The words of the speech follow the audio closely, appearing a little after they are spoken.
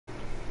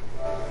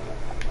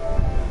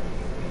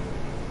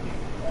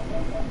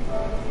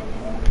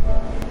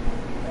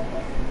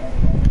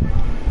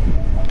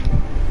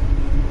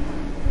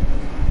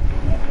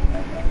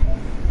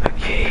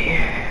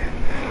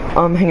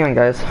Hang on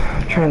guys.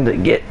 I'm trying to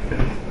get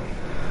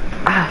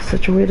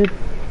situated.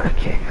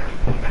 Okay.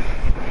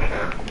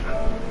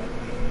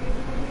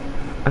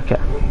 Okay.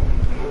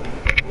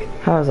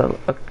 How is that?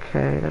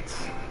 Okay,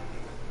 that's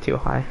too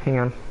high. Hang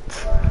on.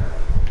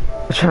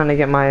 I'm trying to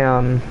get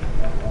my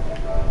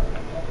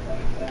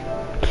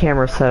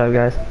camera set up,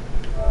 guys.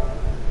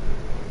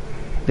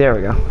 There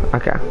we go.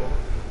 Okay.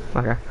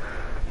 Okay.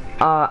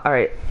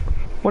 Alright.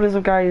 What is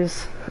up,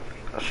 guys?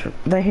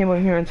 The Halo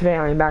here, and today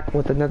I'm back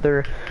with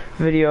another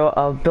video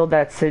of Build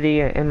That City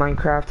in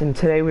Minecraft, and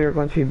today we are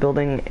going to be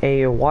building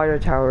a water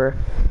tower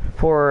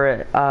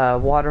for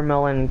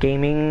WaterMelon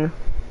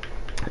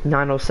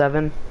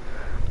Gaming907,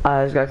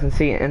 as you guys can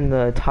see in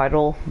the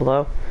title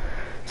below.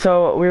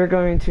 So we're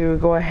going to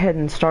go ahead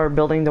and start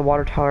building the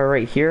water tower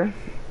right here,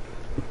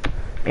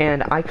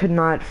 and I could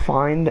not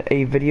find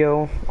a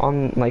video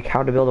on like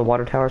how to build a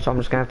water tower, so I'm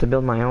just gonna have to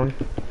build my own.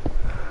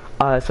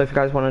 So if you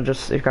guys want to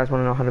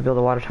know how to build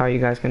a water tower, you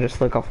guys can just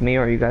look off me,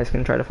 or you guys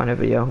can try to find a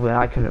video, but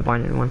I couldn't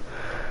find anyone.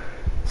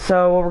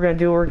 So what we're gonna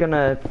do, we're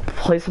gonna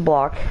place a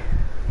block,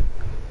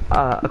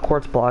 a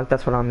quartz block.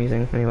 That's what I'm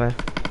using anyway.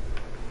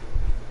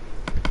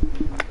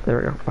 There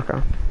we go.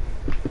 Okay.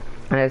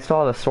 And I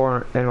still have a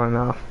sore in my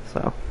mouth,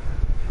 so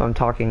if I'm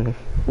talking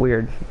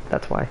weird,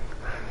 that's why.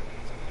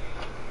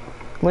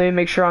 Let me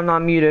make sure I'm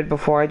not muted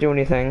before I do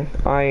anything.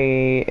 I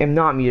am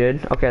not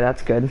muted. Okay,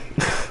 that's good.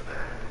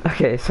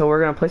 Okay, so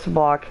we're gonna place a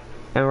block,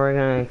 and we're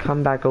gonna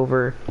come back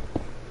over.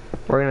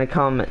 We're gonna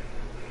come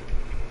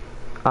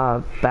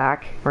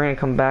back. We're gonna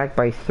come back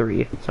by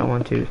 3. So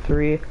 1, 2,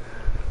 3.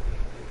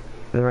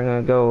 Then we're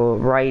gonna go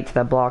right to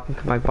that block and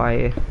come back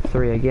by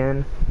 3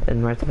 again,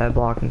 and right to that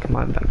block and come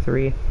back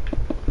 3.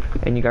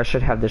 And you guys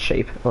should have this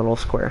shape, a little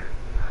square.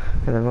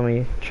 And then let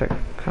me check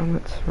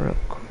comments real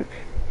quick.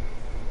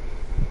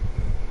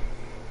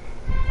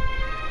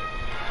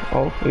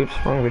 Oh, oops,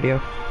 wrong video.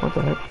 What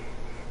the heck?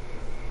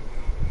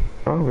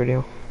 Wrong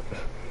video.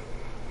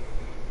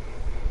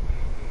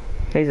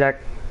 Hey Zach.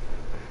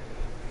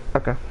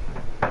 Okay.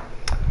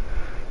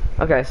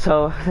 Okay,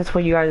 so that's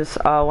what you guys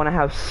want to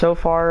have so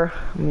far.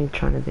 Let me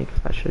try to think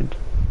if I should.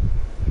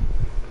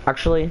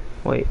 Actually,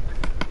 wait.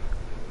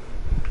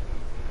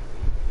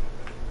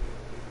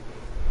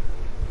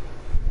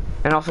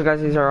 And also,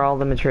 guys, these are all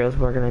the materials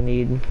we're gonna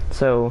need.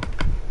 So,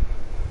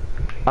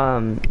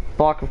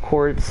 block of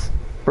quartz,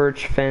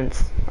 birch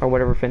fence, or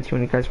whatever fence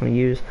you guys want to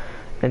use.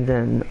 And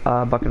then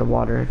a bucket of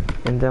water,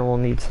 and then we'll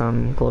need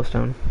some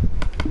glowstone.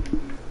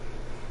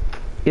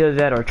 Either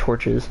that or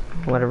torches,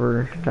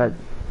 whatever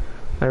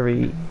you,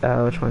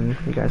 which one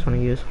you guys want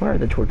to use. Where are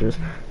the torches?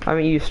 I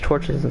haven't used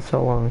torches in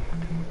so long.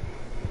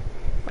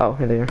 Oh,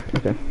 here they are.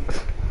 Okay.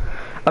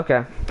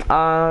 Okay.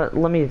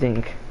 Let me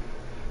think.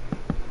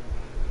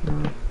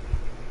 No.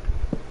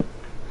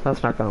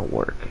 That's not gonna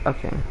work.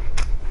 Okay.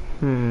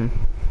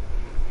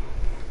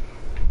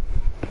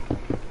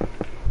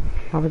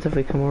 What happens if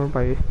we come over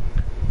by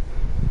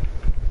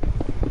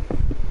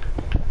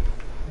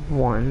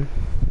 1?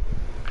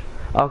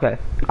 Okay,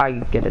 I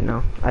get it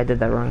now. I did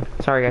that wrong.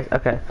 Sorry guys.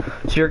 Okay,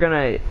 so you're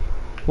gonna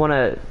want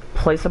to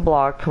place a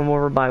block, come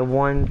over by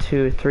 1,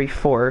 2, 3,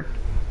 4,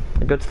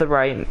 go to the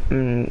right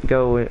and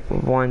go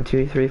 1,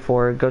 2, 3,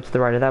 4, go to the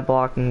right of that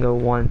block and go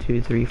 1,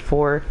 2, 3,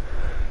 4,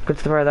 go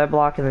to the right of that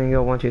block and then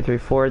go 1, 2, 3,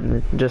 4, and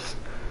then just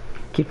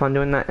keep on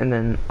doing that, and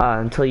then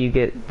until you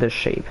get this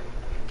shape.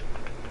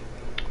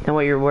 And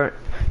what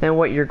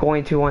you're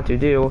going to want to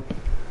do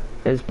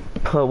is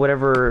put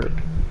whatever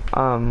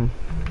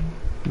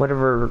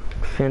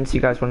fence you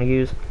guys want to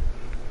use.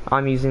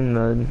 I'm using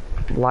the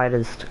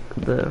widest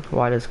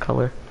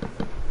color,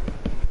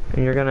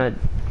 and you're gonna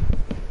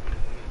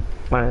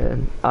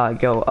want to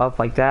go up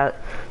like that.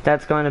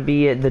 That's going to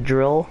be the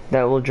drill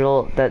that will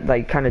drill, that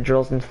like kind of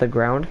drills into the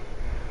ground.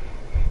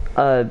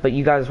 But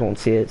you guys won't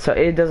see it, so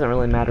it doesn't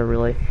really matter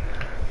really.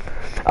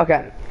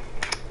 Okay,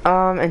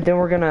 and then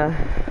we're gonna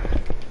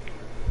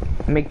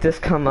make this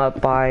come up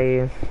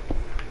by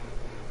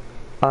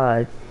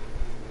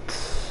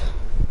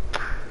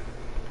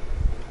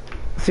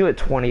see what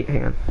 20,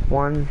 hang on,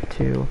 1,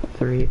 2,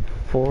 3,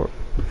 4,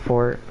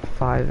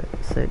 5,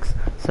 6,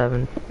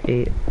 7,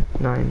 8,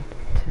 9,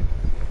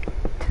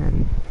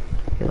 10,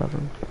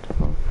 11,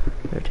 12,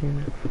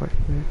 13,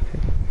 14,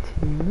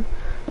 15,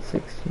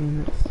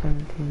 16,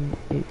 17,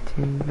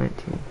 18,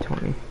 19,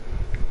 20.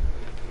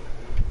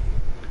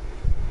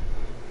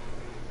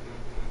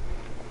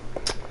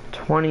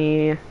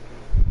 20,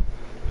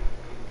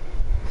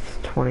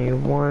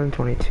 21,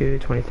 22,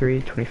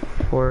 23,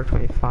 24,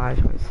 25,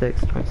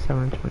 26,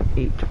 27,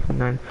 28,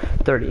 29,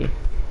 30.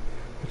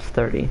 It's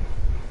 30.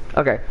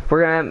 Okay,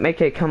 we're gonna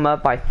make it come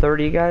up by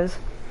 30, guys,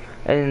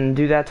 and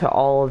do that to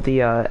all of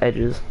the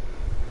edges.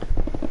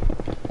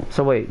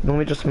 So wait, let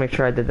me just make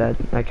sure I did that.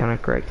 I kind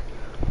of correct.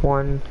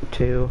 1,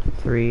 2,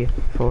 3,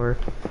 4,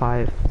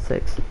 5,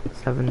 6,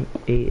 7,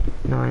 8,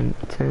 9,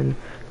 10,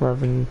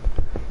 11,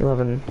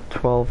 11,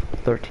 12,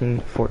 13,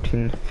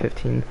 14,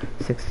 15,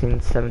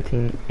 16,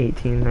 17,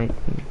 18,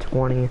 19,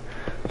 20,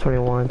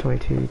 21,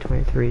 22,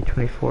 23,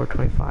 24,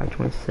 25,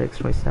 26,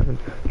 27,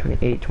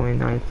 28,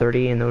 29,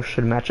 30, and those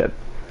should match up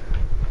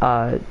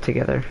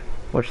together,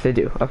 which they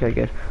do. Okay,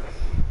 good.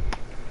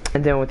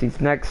 And then with these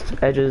next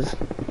edges,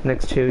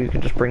 next two, you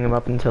can just bring them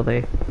up until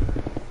they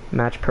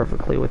match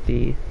perfectly with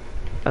the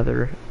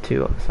other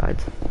two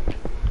sides.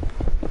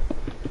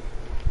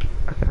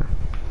 Okay.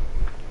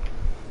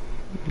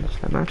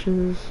 Just that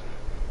matches.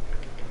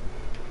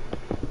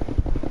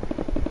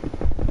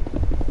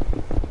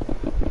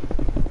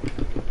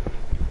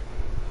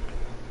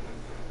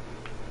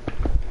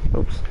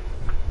 Oops.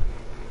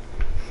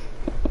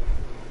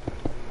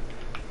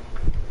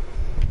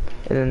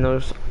 And then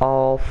those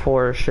all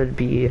four should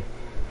be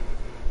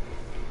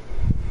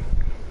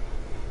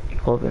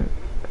equivalent.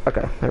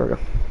 Okay, there we go.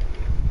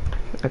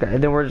 Okay,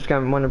 and then we're just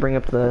gonna want to bring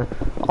up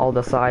all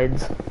the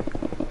sides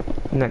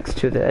next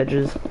to the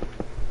edges,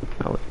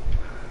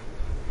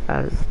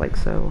 as like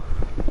so.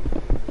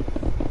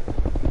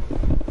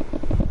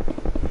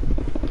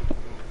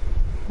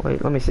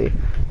 Wait, let me see.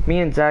 Me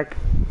and Zach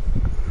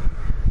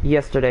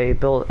yesterday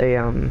built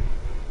a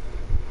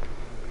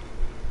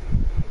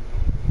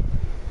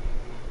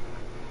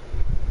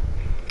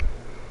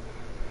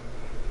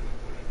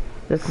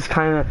This is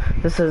kind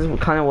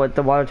of what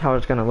the water tower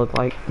is gonna look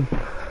like.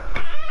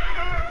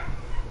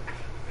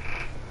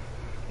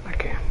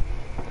 Okay,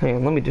 hang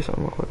on, let me do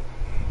something real quick.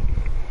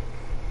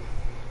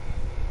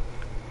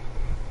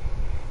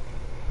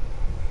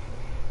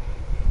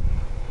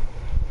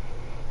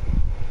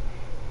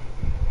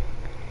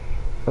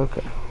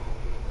 Okay.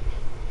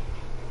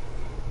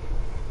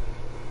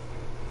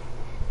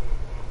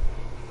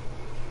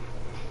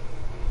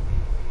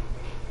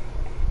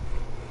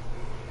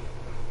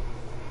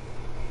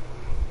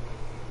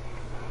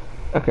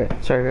 Okay,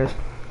 sorry guys.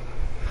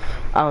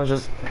 I was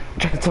just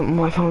checking something on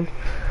my phone.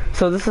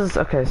 So this is,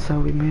 okay, so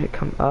we made it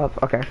come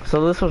up. Okay,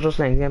 so this was just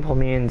an example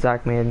me and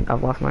Zach made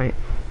of last night.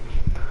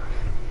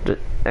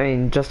 I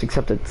mean, just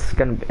except it's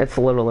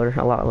littler,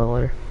 a lot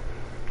littler.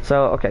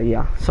 So, okay,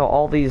 yeah. So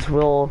all these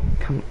will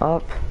come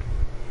up.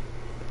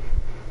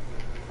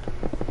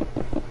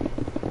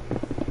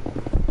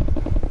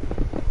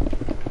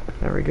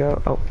 There we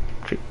go. Oh,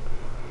 gee.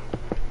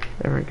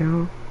 There we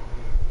go.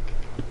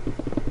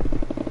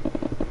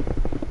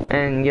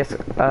 And yes,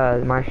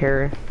 my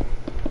hair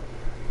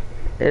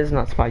is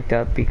not spiked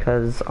up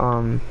because,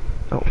 oh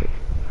wait,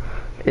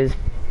 is,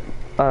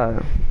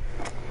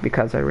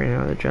 because I ran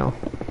out of gel.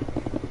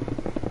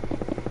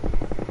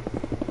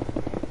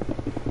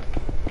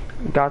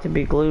 Got to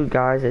be glued,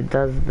 guys, it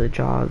does the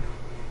job.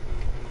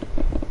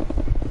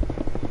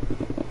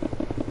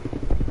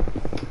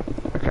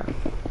 Okay.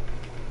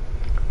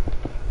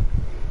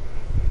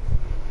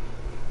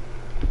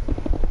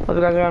 Hope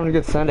you guys are having a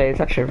good Sunday. It's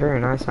actually very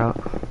nice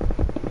out.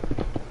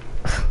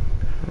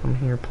 I'm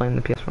here playing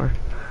the PS4.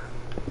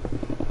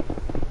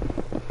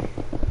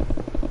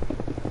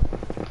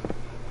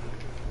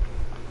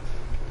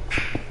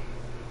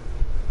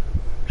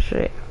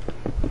 Shit.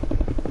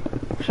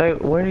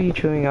 What are you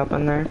chewing up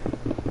in there?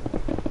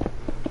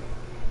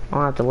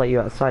 I'll have to let you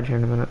outside here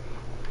in a minute.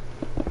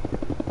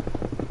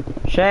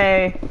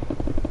 Shay!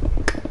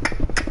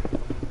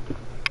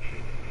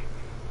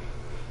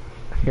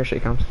 Here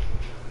she comes.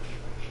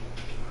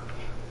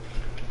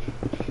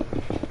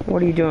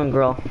 What are you doing,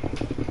 girl?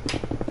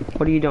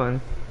 What are you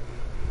doing?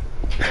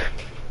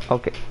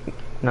 Okay.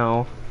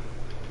 No.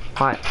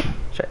 Hi.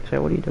 Shay,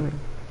 what are you doing?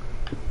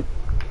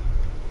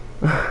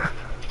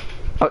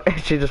 Okay,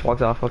 she just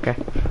walks off, okay.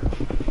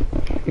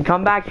 You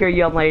come back here,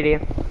 young lady.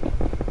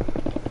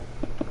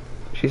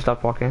 She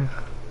stopped walking.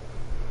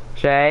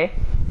 Shay?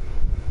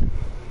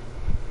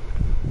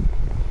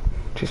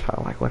 She's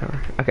probably like, whatever.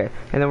 Okay,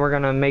 and then we're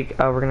gonna make,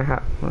 we're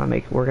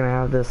gonna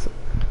have this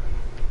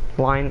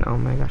line, oh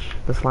my gosh,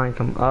 this line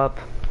come up.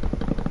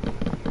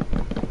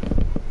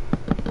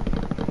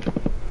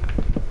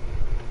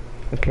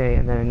 Okay,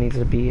 and then it needs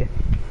to be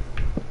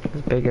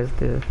as big as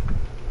the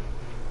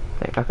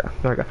thing. Okay,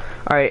 there we go.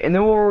 Alright, and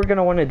then what we're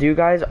gonna want to do,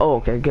 guys, oh,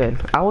 okay, good.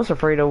 I was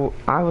afraid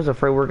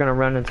we're gonna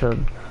run into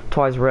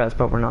Toys R Us,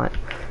 but we're not.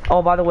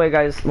 Oh, by the way,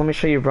 guys, let me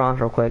show you Brahms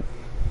real quick.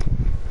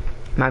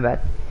 My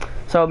bad.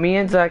 So, me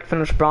and Zach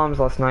finished Brahms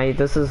last night.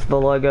 This is the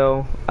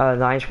logo,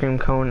 the ice cream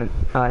cone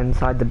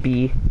inside the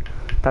B.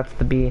 That's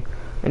the B.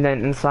 And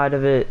then inside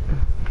of it,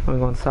 when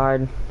we go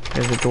inside,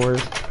 there's the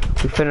doors.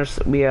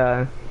 We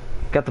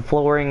got the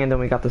flooring, and then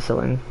we got the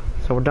ceiling.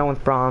 So, we're done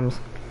with Brahms.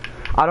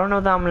 I don't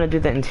know that I'm going to do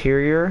the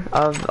interior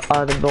of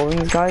the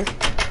buildings, guys.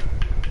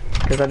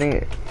 Because I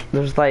think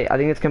it's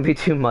going to be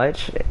too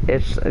much.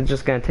 It's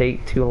just going to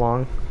take too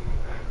long.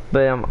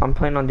 But I'm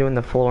planning on doing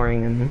the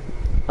flooring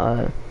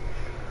and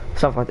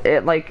stuff like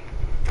that. Like,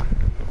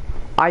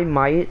 I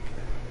might,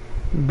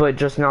 but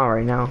just not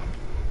right now.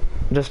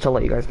 Just to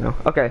let you guys know.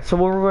 Okay, so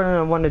what we're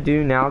gonna want to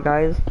do now,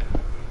 guys,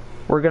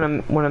 we're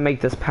gonna want to make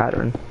this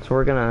pattern. So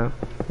we're gonna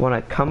want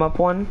to come up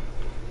one,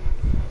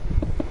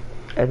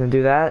 and then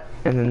do that,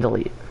 and then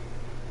delete.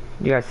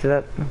 You guys see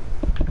that?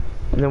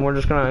 And then we're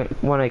just gonna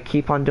want to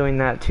keep on doing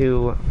that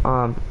to,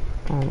 oh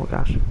my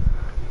gosh,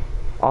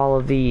 all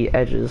of the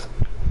edges.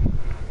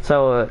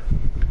 So,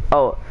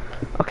 oh,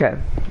 okay.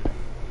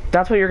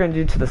 That's what you're gonna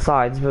do to the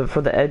sides, but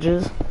for the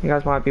edges, you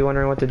guys might be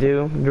wondering what to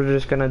do. You're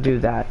just gonna do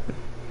that.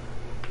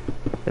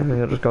 And then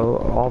you'll just go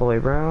all the way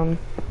around.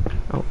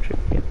 Oh, shoot,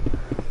 yeah.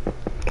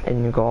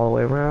 And you go all the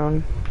way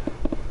around.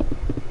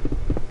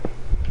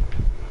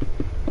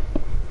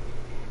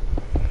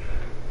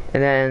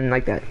 And then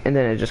like that, and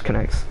then it just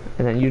connects.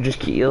 And then you'll just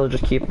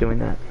keep doing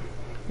that.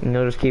 And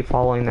you'll just keep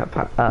following that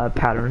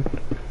pattern.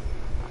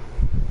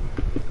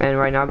 And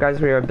right now, guys,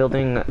 we are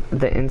building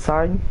the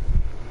inside.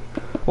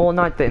 Well,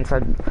 not the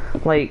inside.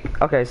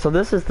 Like, okay, so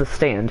this is the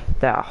stand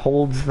that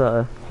holds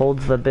the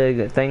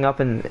big thing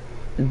up, and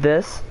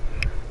this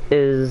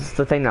is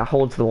the thing that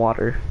holds the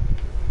water.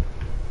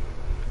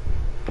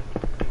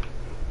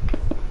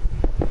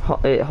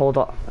 It holds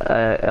all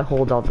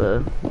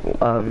the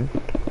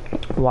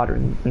water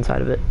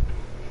inside of it.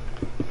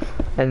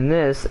 And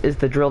this is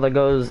the drill that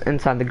goes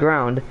inside the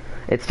ground.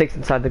 It sticks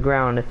inside the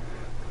ground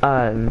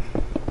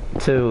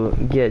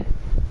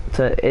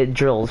it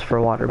drills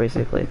for water,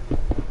 basically.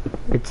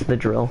 It's the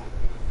drill.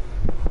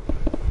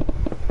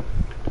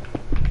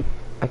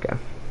 Okay.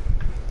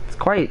 It's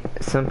quite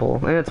simple,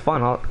 and it's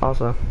fun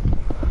also.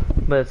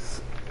 But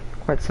it's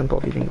quite simple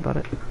if you think about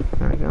it.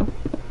 There we go.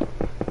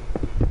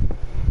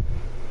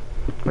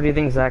 What do you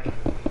think, Zach?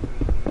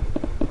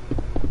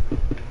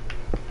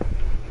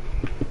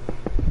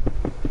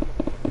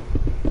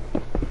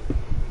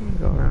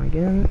 Go around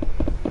again.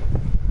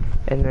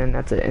 And then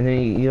that's it. And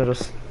then you'll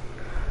just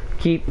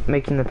keep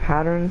making the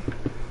pattern.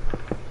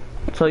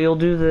 So you'll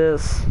do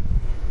this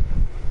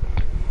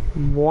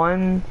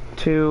 1,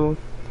 2,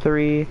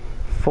 3,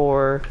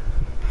 4,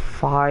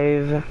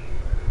 5.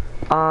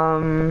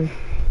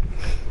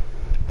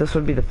 This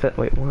would be the fifth.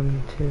 Wait,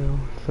 1, 2,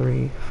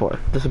 3, 4.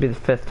 This would be the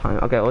fifth time.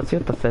 Okay, let's see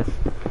what the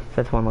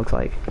fifth one looks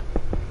like.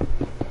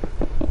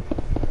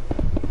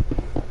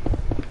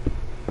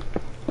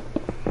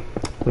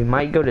 We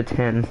might go to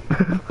 10.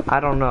 I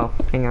don't know.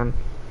 Hang on.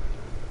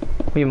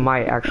 We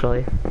might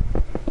actually.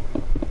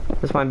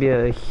 This might be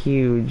a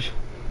huge.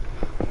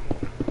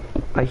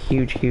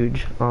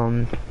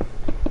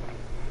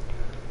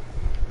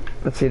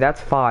 Let's see,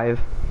 that's 5.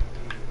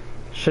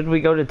 Should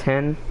we go to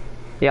 10?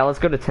 Yeah, let's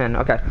go to 10.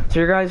 Okay, so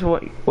you guys,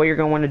 what you're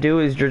gonna want to do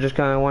is you're just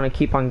gonna want to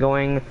keep on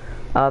going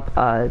up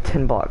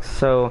 10 blocks.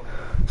 So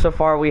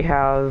far we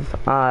have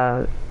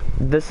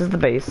this is the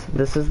base,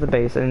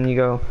 and you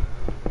go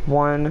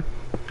 1,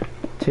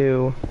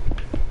 2,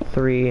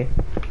 3,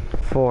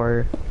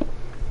 4,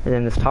 and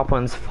then this top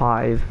one's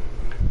 5,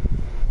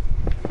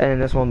 and then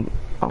this one,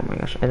 oh my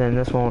gosh, and then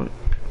this one,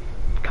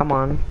 come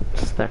on,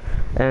 just there,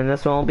 and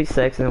this one will be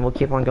 6, and then we'll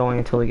keep on going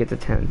until we get to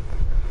 10.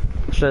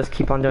 Just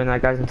keep on doing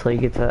that, guys, until you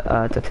get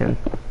to 10.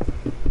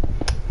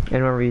 And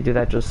whenever you do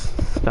that, just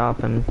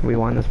stop and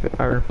rewind this,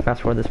 or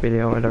fast forward this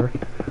video, or whatever.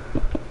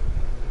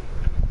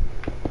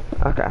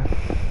 Okay.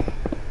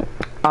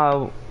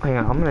 Hang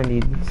on, I'm gonna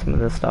need some of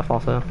this stuff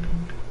also.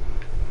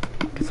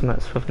 Get some of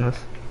that swiftness.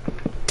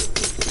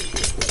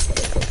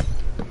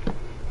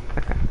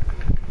 Okay.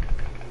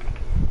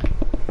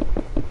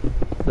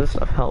 This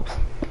stuff helps.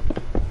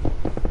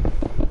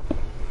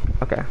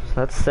 Okay, so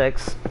that's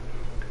 6.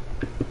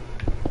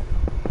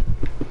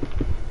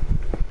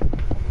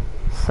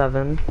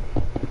 7.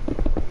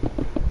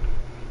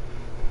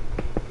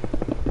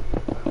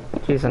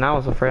 Jeez, and I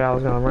was afraid I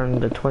was gonna run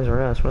into Toys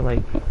R Us. We're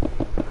like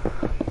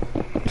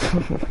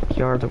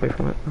yards away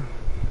from it.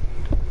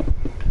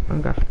 Oh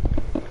gosh.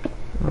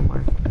 Oh my.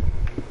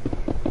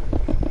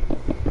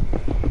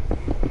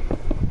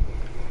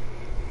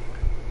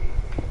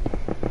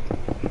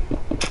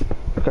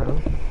 Okay.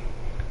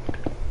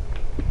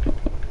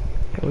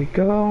 Here we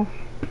go.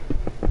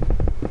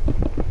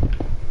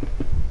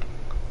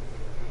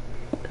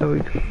 There we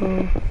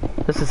go.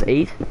 This is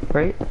 8,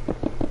 right?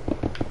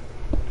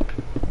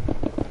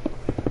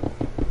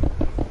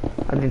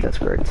 I think that's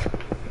correct.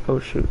 Oh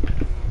shoot.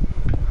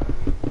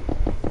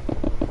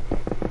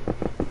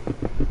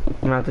 I'm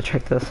gonna have to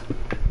check this.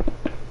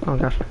 Oh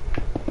gosh.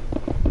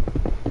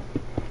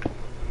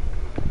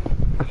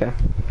 Okay.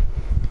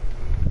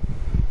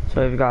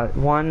 So we've got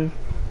 1,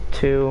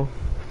 2,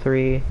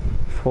 3,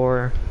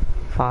 4,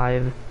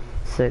 5,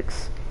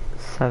 6,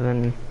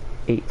 7,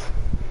 8.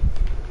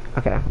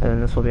 Okay, and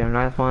then this will be our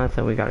 9th one,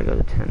 so we gotta go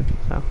to 10.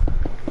 So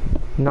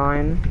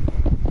 9.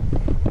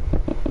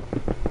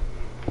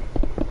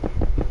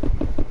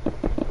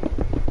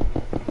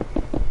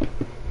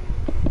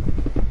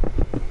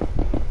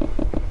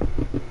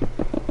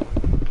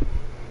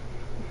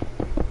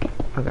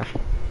 Oh gosh.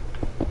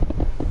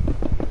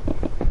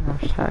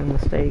 Hashtag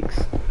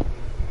mistakes.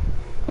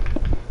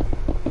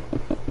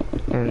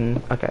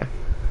 And okay.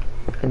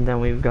 And then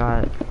we've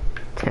got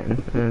 10.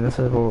 And then this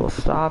is where we'll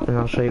stop, and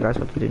I'll show you guys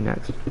what to do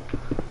next.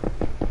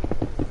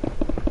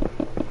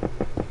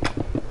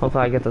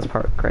 Hopefully I get this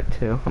part correct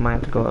too. I might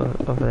have to go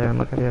over there and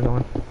look at the other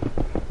one.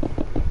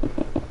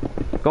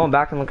 Going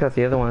back and look at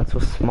the other one, it's so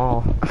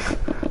small.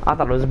 I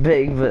thought it was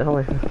big, but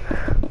holy.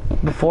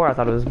 Before I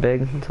thought it was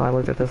big until I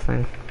looked at this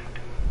thing.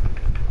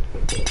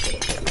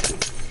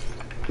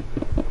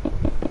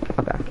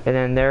 Okay, and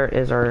then there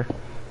is our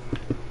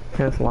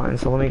 10th line.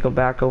 So let me go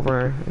back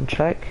over and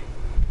check.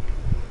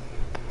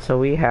 So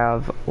we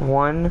have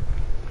 1,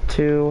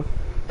 2,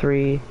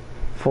 3,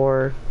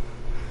 4,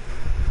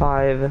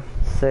 5,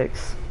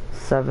 6,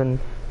 7,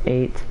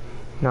 8,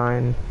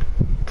 9,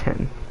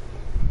 10.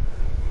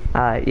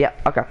 Yeah,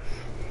 okay.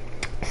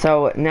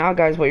 So now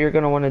guys, what you're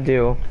gonna want to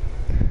do,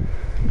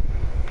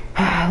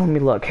 let me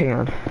look, hang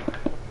on.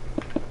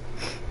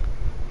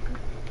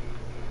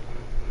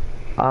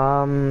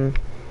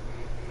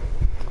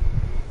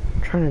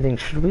 Trying to think,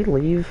 should we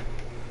leave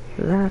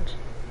that?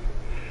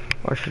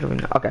 Or should we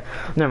not? Okay,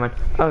 never mind.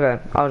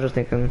 Okay, I was just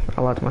thinking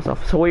a lot to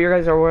myself. So what you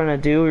guys are gonna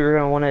do, you're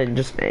gonna wanna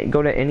just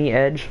go to any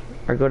edge,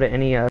 or go to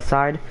any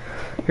side.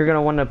 You're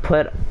gonna wanna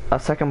put a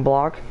second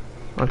block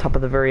on top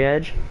of the very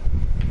edge,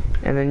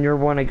 and then you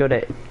want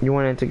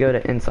it to go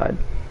to inside.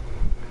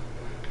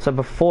 So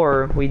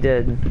before we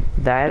did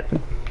that,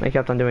 I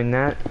kept on doing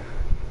that,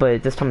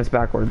 but this time it's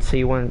backwards. So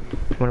you want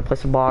to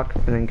place a block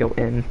and then go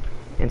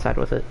inside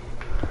with it,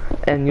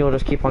 and you'll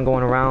just keep on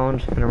going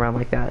around and around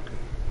like that.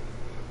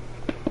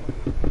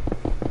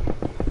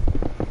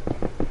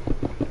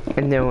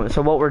 And then,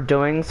 so what we're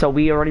doing, so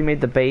we already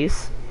made the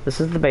base.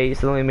 This is the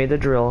base, and then we made the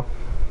drill,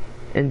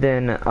 and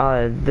then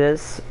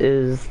this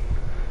is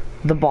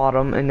the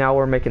bottom, and now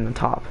we're making the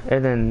top.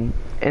 And then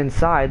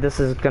inside,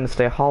 this is gonna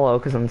stay hollow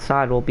because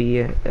inside will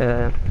be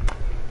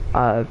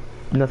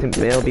nothing.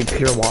 It'll be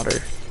pure water.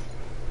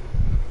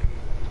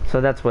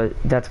 So that's what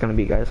that's gonna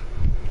be, guys.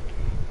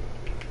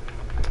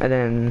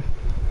 And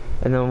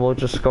then we'll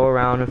just go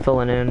around and fill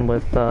it in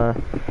with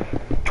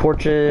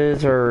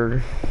torches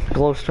or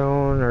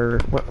glowstone or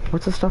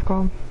what's this stuff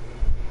called?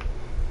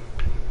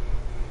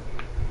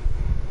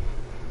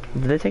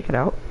 Did they take it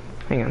out?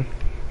 Hang on.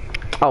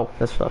 Oh,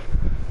 this stuff.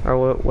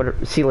 Or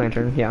what? Sea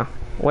lantern, yeah.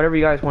 Whatever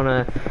you guys want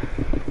to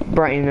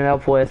brighten it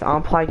up with.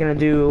 I'm probably gonna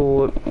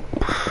do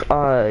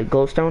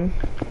glowstone,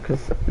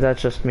 because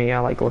that's just me. I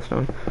like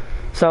glowstone.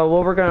 So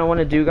what we're gonna want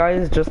to do,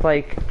 guys, just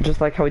like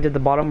how we did the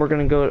bottom, we're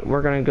going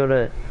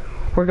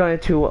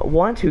to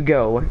want to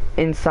go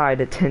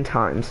inside 10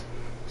 times.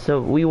 So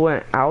we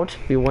went out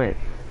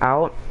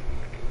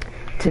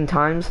 10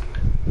 times.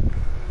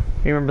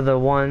 You remember the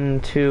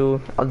 1,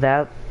 2,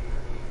 that?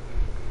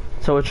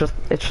 So it's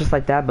just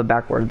like that, but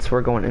backwards.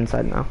 We're going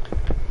inside now.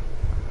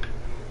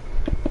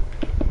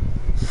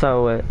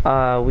 So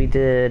we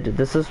did,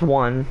 this is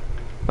 1.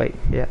 Wait,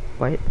 yeah.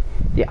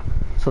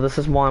 So this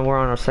is 1, we're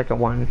on our second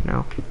one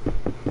now.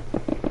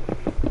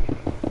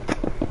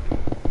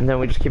 And then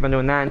we just keep on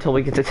doing that until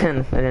we get to 10,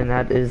 and then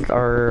that is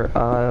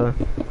our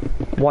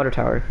water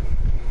tower.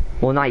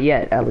 Well, not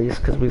yet, at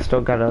least, because we've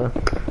still gotta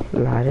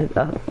light it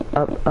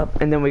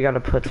up, and then we gotta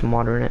put some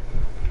water in it.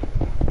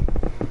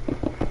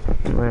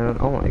 Man,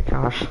 oh my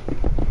gosh.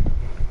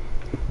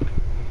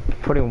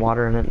 Putting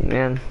water in it,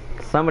 man.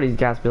 Somebody's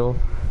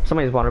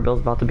water bill is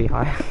about to be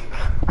high.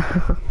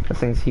 This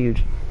thing's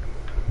huge.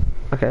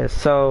 Okay,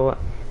 so,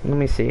 let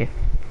me see.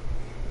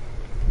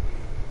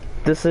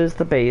 This is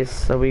the base,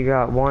 so we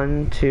got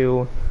 1,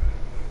 2.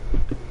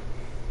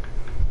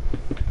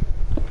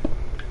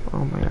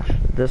 Oh my gosh,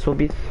 this will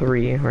be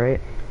 3, right?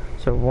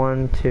 So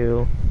 1,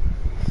 2,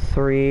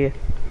 3,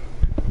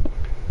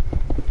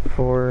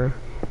 4,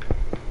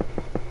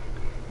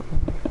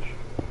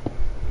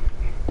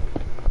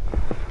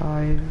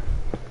 5,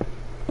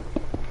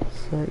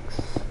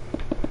 6,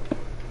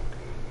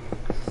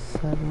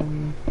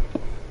 7.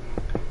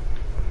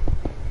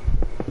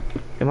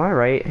 Am I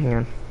right? Hang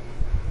on.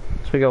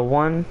 So we go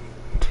 1,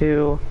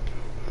 2,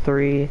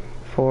 3,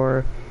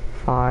 4,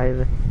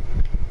 5,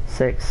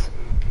 6,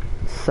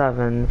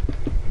 7,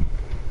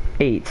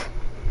 8,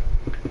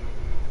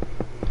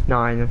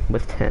 9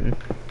 with 10.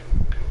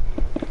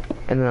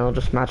 And then it'll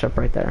just match up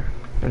right there.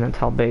 And that's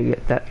how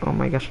big that, oh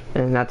my gosh,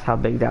 and that's how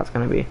big that's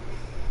gonna be.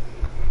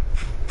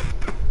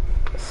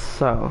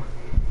 So,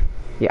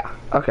 yeah,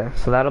 okay,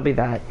 so that'll be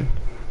that.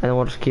 And then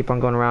we'll just keep on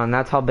going around. And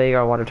that's how big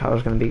our water tower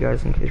is gonna be,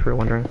 guys, in case you're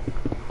wondering.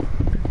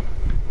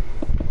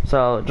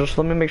 So, just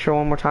let me make sure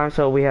one more time.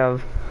 So we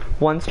have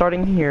 1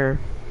 starting here,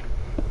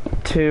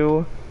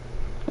 2,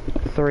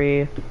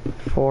 3,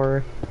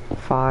 4,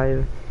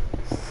 5,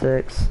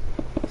 6,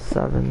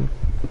 7,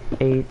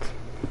 8,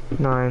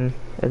 9,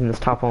 and this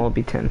top one will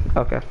be 10.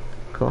 Okay,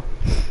 cool.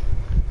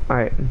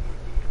 Alright.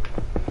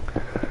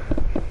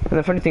 And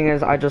the funny thing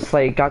is, I just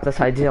got this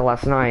idea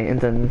last night, and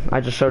then I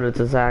just showed it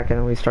to Zach,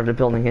 and we started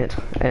building it,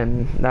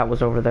 and that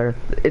was over there.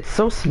 It's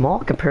so small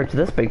compared to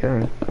this big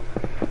thing.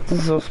 This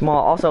is so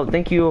small. Also,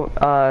 thank you,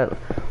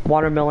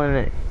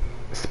 WaterMelon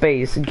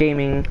Space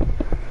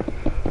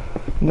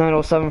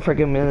Gaming907 for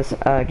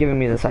giving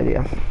me this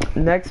idea.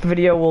 Next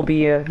video will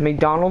be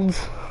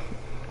McDonald's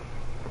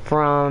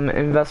from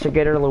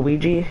Investigator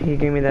Luigi. He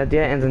gave me that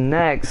idea, and the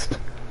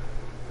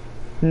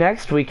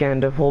next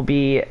weekend will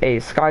be a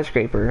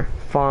skyscraper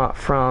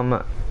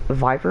from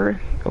Viper.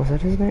 Was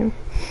that his name?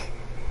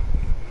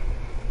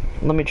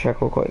 Let me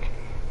check real quick.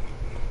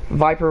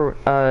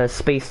 Viper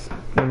space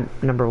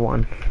number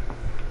 1.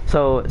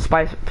 So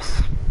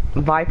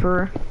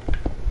Viper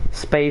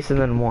space and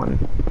then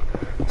 1.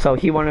 So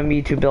he wanted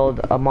me to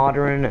build a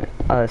modern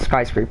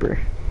skyscraper.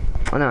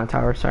 Oh, not a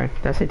tower, sorry.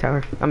 Did I say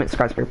tower? I meant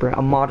skyscraper.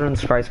 A modern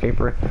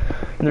skyscraper.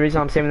 And the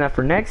reason I'm saving that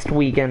for next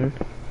weekend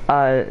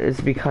is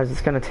because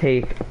it's going to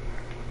take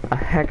a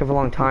heck of a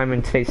long time,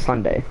 and today's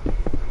Sunday.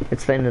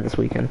 It's the end of this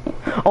weekend.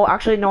 Oh,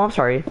 actually, no, I'm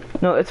sorry.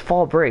 No, it's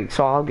fall break,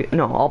 so I'll be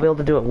able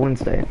to do it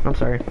Wednesday. I'm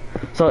sorry.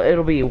 So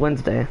it'll be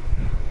Wednesday.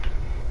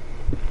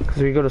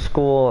 Because we go to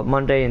school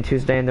Monday and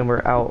Tuesday, and then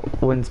we're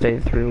out Wednesday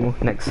through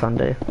next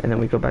Sunday, and then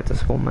we go back to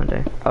school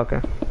Monday.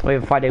 Okay. We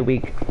have a 5-day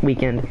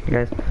weekend, you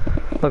guys.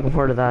 Looking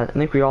forward to that. I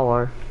think we all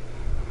are.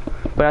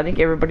 But I think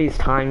everybody's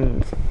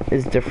time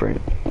is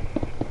different.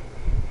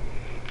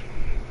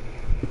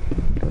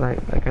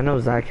 Like I know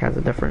Zach has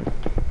a different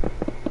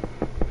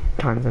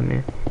time than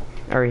me.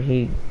 Or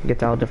he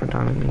gets out a different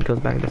time and goes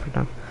back a different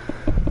time.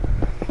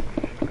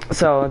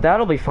 So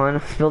that'll be fun,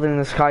 building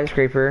the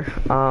skyscraper.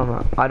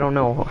 I don't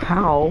know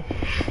how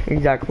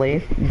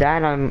exactly.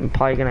 That I'm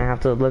probably gonna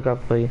have to look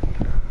up a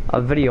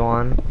video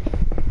on.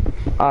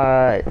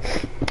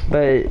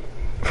 But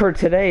for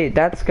today,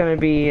 that's gonna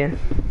be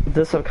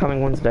this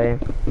upcoming Wednesday.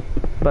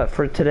 But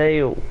for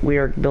today, we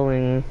are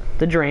building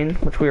the drain,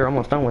 which we are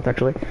almost done with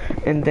actually,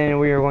 and then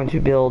we are going to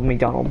build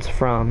McDonald's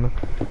from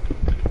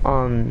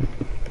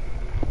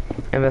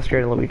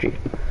Investigator Luigi.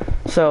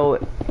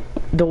 So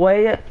the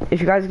way, if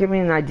you guys give me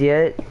an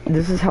idea,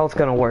 this is how it's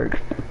gonna work.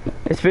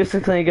 It's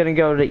basically gonna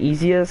go the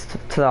easiest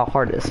to the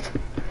hardest.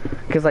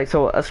 Because like,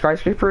 so a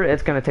skyscraper,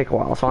 it's gonna take a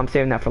while, so I'm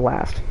saving that for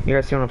last. You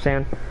guys see what I'm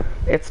saying?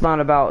 It's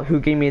not about who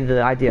gave me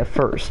the idea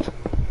first.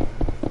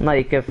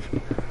 Like if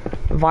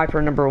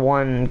Viper number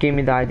 1 gave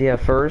me the idea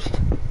first,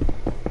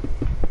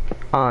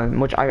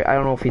 which I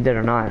don't know if he did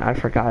or not, I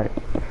forgot.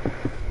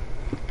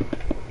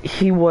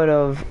 He would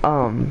have,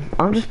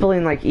 I'm just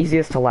building like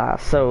easiest to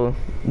last, so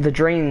the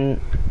drain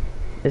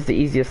is the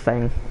easiest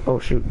thing. Oh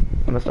shoot,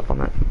 I messed up on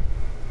that.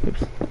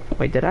 Oops.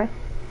 Wait, did I?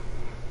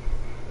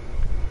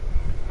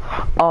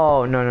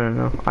 Oh,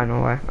 no, I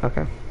know why,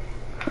 okay.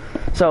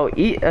 So,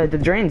 the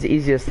drain's the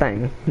easiest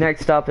thing.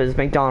 Next up is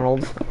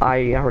McDonald's.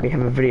 I already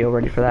have a video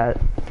ready for that.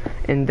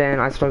 And then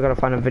I still gotta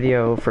find a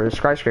video for a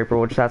skyscraper,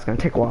 which that's gonna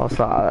take a while,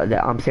 so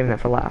I'm saving that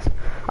for last.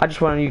 I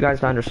just wanted you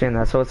guys to understand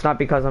that. So it's not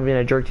because I'm being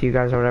a jerk to you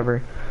guys or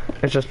whatever.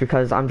 It's just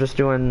because I'm just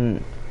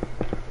doing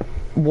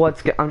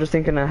I'm just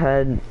thinking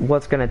ahead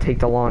what's gonna take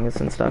the longest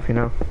and stuff, you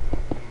know?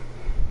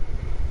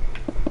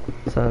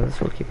 So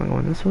this will keep on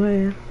going this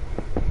way.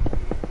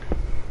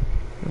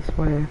 This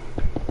way.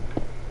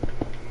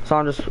 So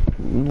I'm just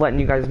letting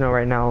you guys know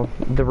right now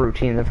the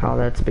routine of how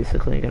that's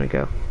basically gonna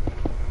go.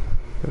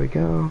 There we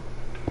go.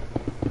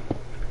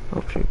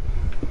 Oh shoot.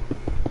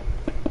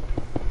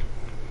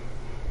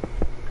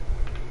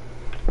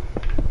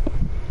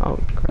 Oh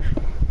gosh.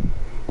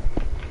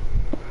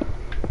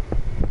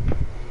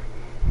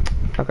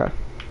 Okay.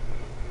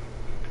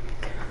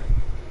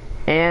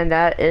 And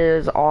that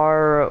is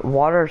our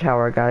water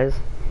tower, guys.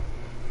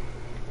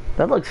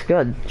 That looks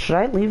good. Should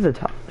I leave the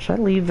top? Should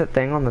I leave the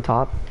thing on the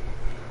top?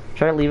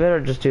 Should I leave it or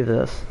just do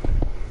this?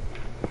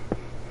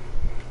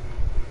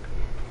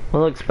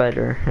 What looks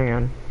better? Hang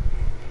on.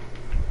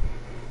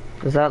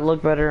 Does that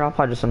look better? I'll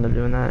probably just end up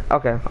doing that.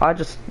 Okay, I'll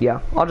just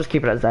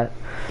keep it as that.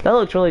 That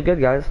looks really good,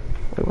 guys.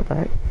 Wait, what the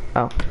heck?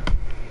 Oh.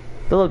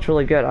 That looks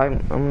really good. I'm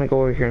gonna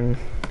go over here and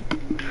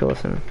fill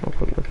this in real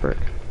quick with brick.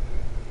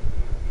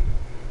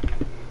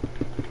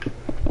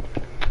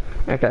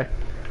 Okay.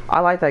 I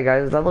like that,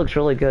 guys. That looks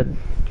really good.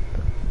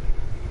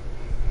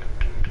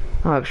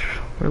 That looks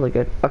really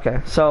good.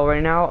 Okay, so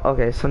right now,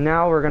 so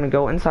now we're gonna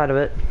go inside of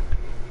it.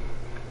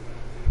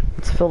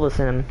 Let's fill this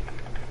in.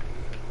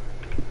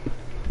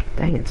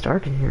 Dang, it's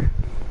dark in here.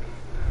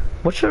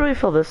 What should we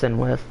fill this in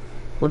with?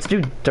 Let's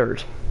do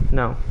dirt.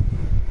 No.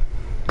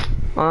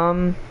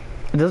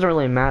 It doesn't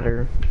really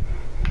matter.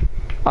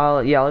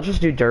 Yeah, let's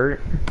just do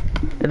dirt.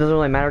 It doesn't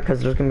really matter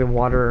because there's gonna be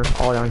water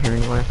all down here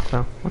anyway.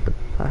 So, what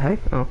the heck?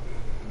 Oh,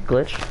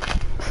 glitch.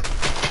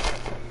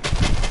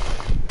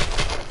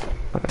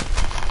 Okay.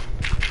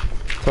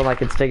 So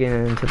like it's digging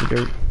into the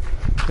dirt.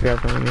 You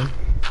guys know what I mean?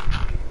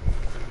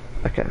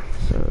 Okay,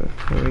 so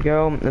there we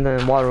go. And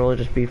then water will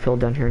just be filled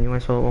down here anyway,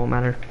 so it won't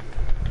matter.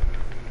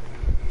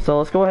 So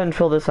let's go ahead and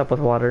fill this up with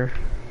water.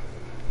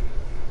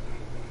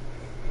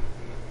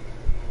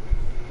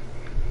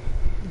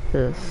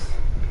 This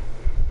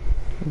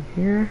in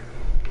here.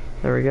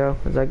 There we go.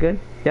 Is that good?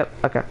 Yep,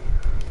 okay.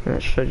 And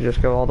it should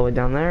just go all the way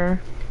down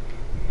there.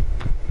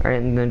 Alright,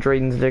 and then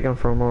Drayden's digging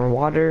for more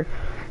water.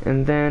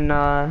 And then,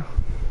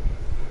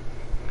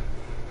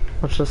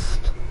 let's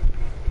just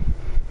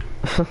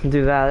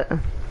do that.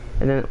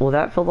 And then, will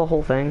that fill the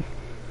whole thing?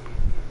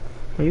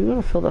 Are you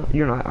gonna fill the...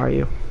 You're not, are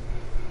you?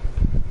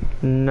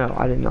 No,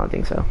 I did not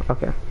think so.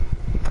 Okay.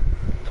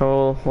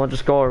 So, we'll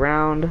just go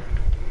around.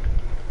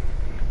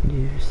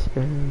 You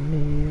spin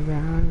me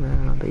round,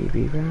 round,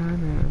 baby,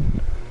 round,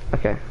 round.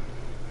 Okay.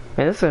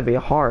 Man, this is gonna be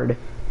hard.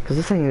 Because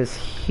this thing is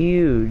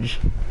huge.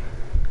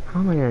 How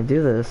am I gonna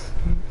do this?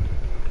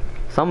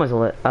 Someone's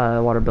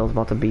water bill's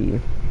about to be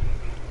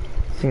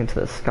singing to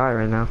the sky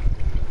right now.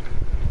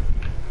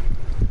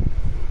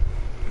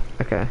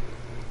 Okay.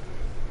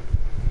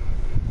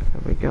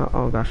 There we go.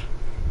 Oh gosh.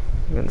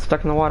 I'm getting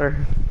stuck in the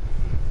water.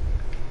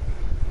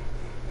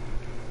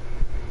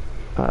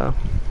 Uh-oh.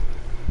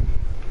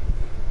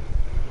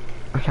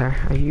 Okay,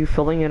 are you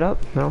filling it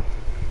up? No.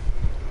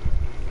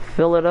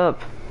 Fill it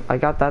up. I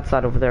got that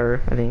side over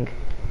there, I think.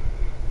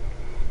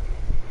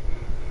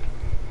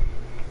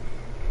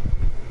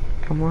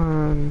 Come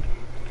on.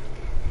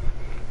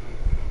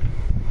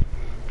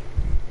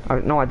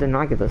 No, I did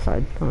not get this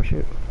side. Oh,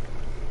 shoot.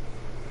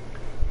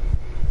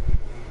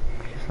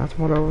 Okay, so that's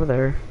water over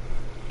there.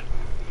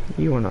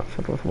 You are not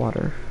filled with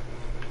water.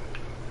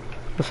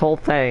 This whole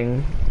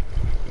thing...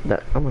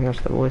 oh my gosh,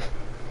 that voice.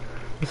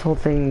 This whole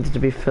thing needs to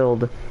be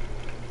filled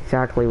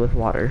exactly with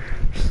water.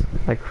 Just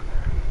like...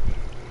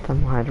 the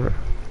wider.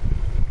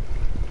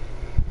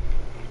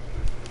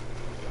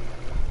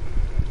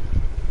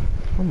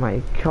 Oh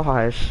my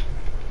gosh.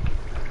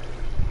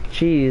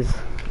 Jeez.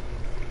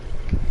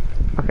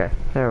 Okay,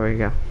 there we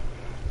go.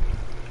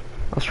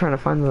 I was trying to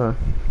find the...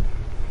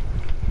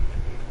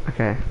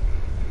 Okay.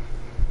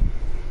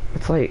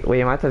 It's like...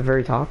 Wait, am I at the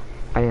very top?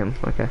 I am,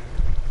 okay.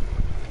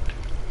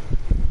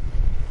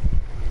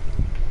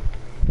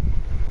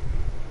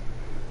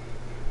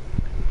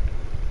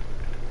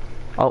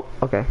 Oh,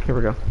 okay, here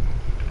we go.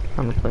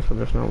 Found a place where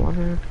there's no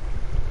water.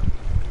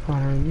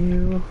 Water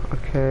you.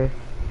 Okay.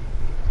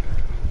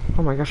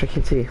 Oh my gosh, I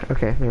can't see.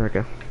 Okay, there we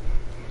go.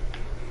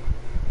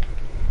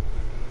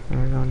 There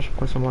we go, just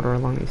pour some water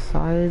along these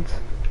sides.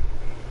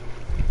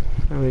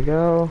 There we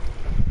go.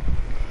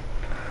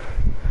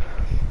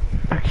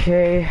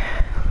 Okay.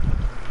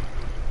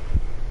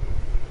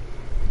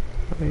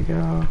 There we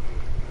go.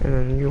 And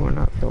then you are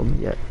not filled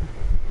yet.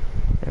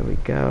 There we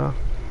go.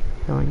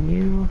 Filling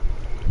you.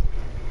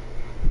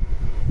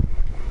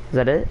 Is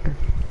that it? As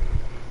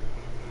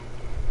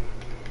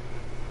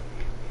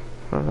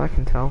far as I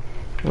can tell.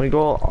 We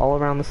go all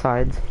around the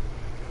sides.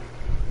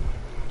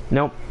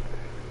 Nope.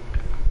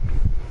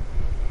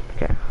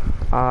 Okay.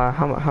 How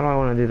do I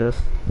want to do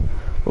this?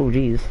 Oh,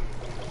 geez.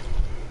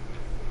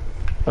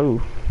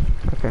 Oh.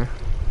 Okay.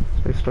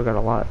 So we've still got a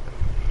lot.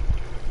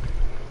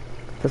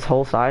 This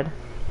whole side?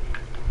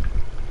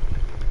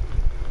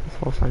 This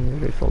whole side needs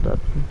to be filled up.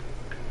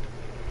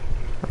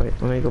 Oh, wait,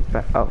 let me go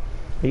back. Oh.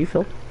 Are you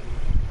filled?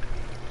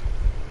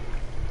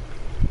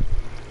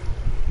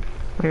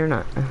 No, you're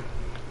not.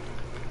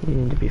 You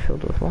need to be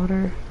filled with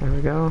water. There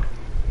we go.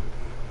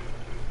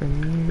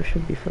 And you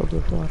should be filled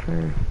with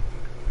water.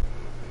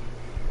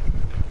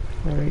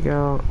 There we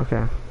go.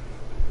 Okay.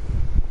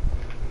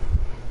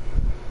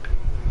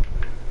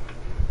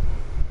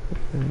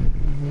 And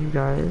you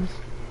guys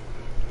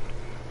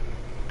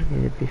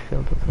need to be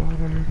filled with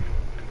water.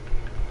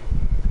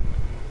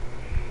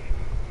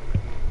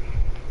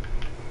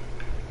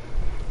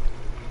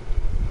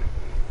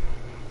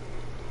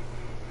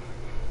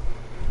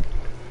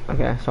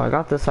 Okay, so I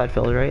got this side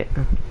filled, right?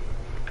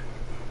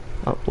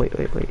 Oh, wait.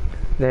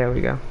 There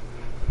we go.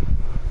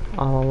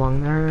 All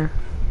along there.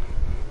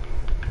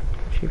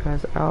 Get you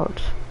guys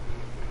out.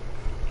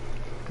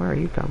 Where are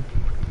you come?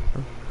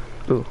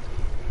 Ooh.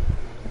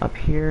 Up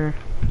here.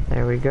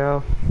 There we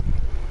go.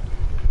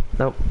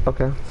 Nope,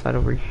 okay. Side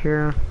over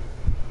here.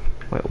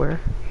 Wait, where?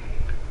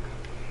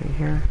 Right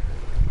here.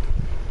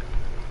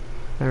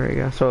 There we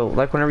go. So,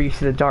 like, whenever you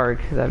see the dark,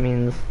 that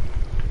means...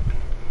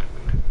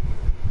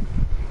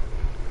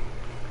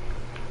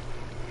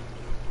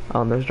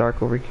 Oh, there's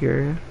dark over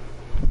here.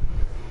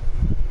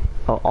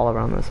 Oh, all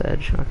around this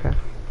edge. Okay.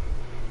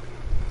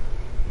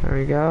 There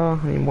we go.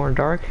 Any more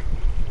dark?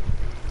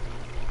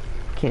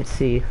 Can't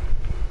see.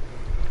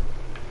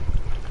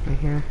 Right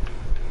here.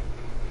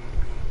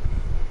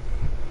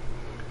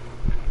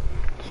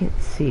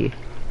 Can't see.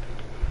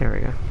 There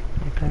we go.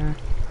 Right there.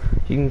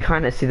 You can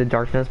kind of see the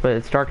darkness, but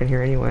it's dark in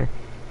here anyway.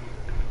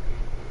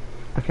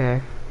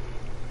 Okay.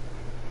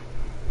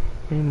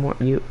 Any more?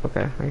 You.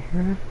 Okay, right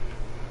here.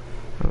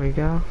 There we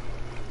go.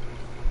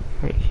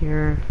 Right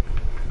here.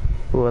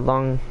 Ooh,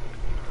 all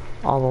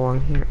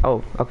along here.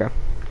 Oh, okay.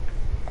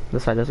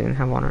 This side doesn't even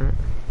have water in it.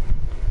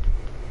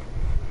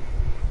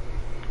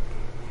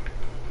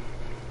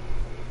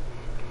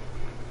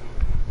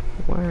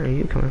 Where are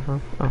you coming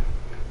from? Oh.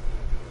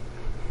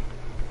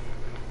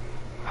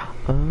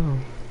 Oh.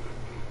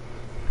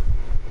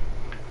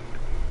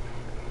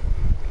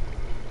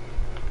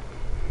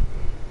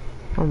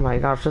 Oh my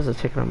gosh, this is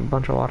taking a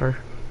bunch of water.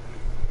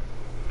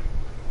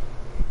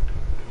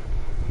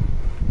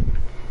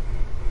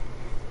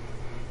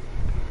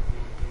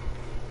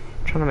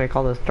 Trying to make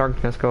all this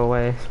darkness go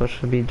away, so it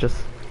should be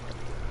just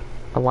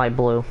a light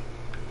blue.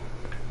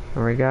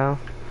 There we go.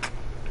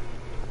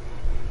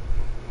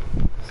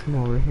 Some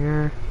over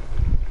here.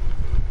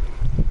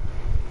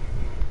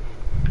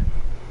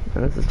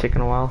 And this is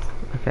taking a while.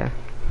 Okay.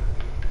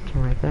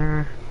 Some right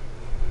there.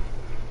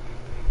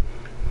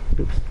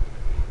 Oops.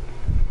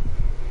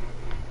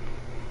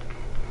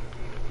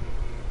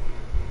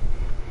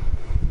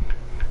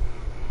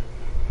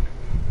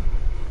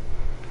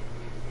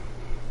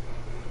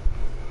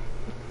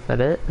 that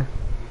it?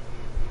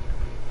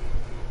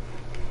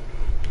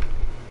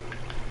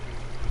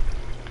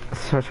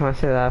 So I was trying to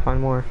say that I find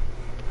more.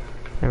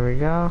 There we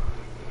go.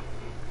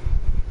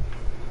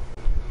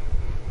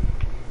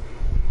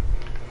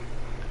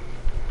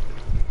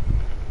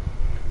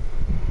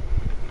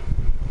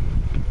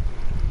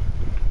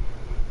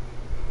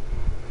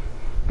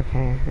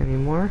 Okay, any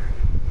more?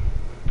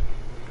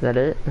 Is that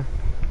it?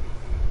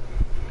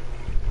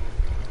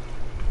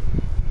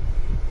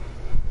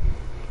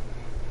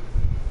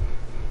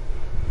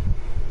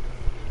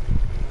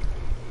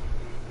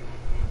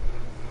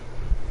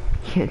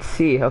 Can't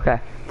see. Okay,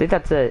 I think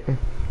that's it.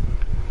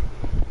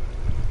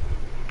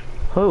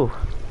 Oh,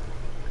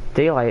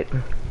 daylight.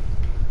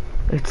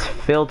 It's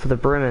filled to the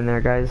brim in there,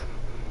 guys.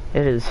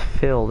 It is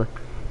filled.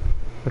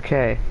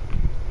 Okay.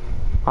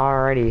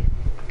 Alrighty.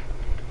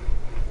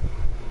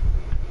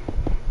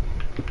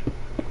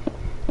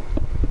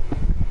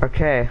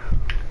 Okay.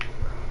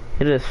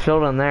 It is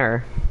filled in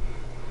there.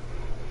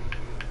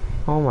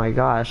 Oh my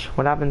gosh.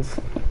 What happens?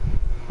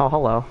 Oh,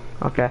 hello.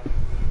 Okay.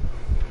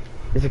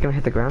 Is it gonna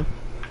hit the ground?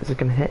 Is it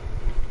gonna hit?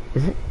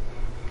 Is it?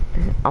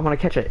 I'm gonna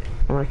catch it.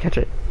 I'm gonna catch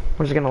it.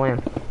 Where's it gonna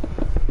land?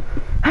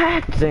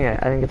 Ah, dang it,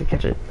 I didn't get to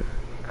catch it.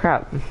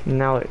 Crap.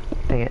 Now it,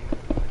 dang it.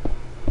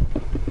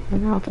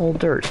 And now it's all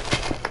dirt.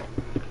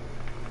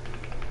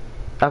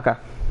 Okay.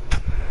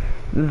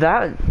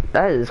 That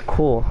is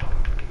cool.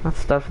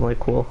 That's definitely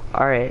cool.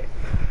 Alright.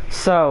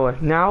 So,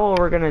 now what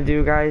we're gonna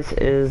do, guys,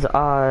 is,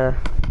 let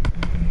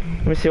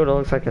me see what it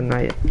looks like at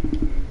night.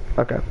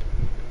 Okay.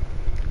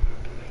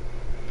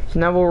 So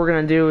now what we're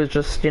gonna do is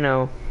just, you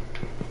know,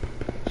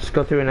 just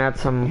go through and add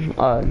some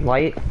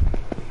light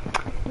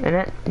in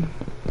it.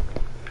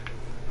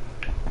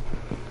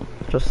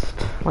 Just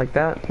like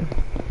that.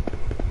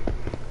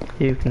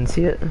 You can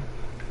see it.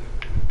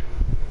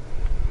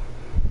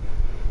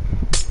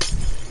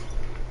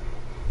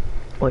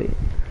 Wait.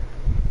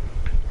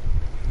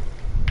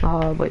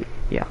 Wait,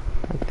 yeah,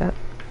 like that.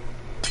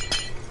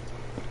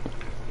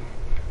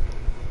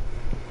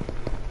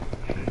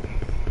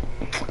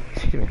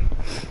 Excuse me.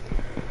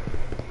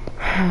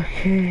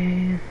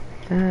 Okay,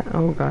 that,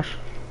 oh gosh.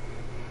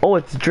 Oh,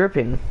 it's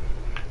dripping.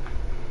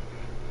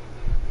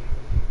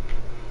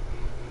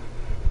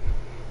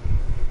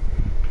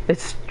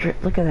 It's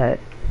look at that.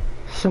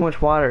 So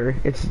much water.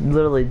 It's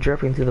literally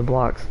dripping through the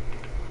blocks.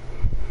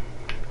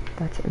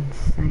 That's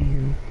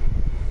insane.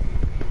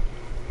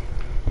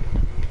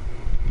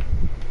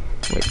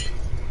 Wait.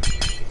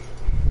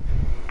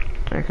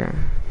 Okay.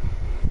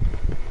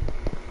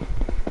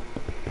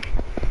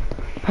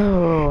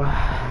 Oh.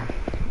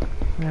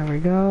 There we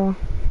go.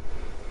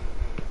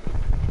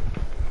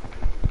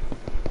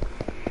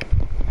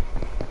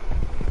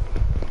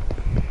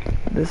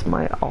 This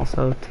might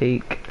also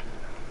take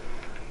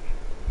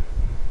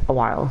a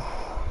while.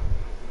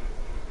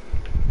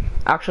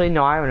 Actually,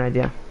 no, I have an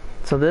idea.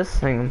 So this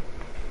thing,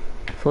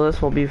 so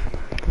this will be,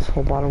 this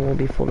whole bottom will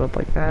be folded up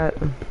like that.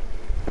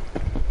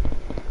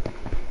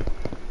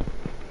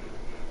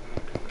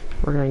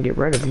 We're gonna get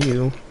rid of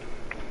you.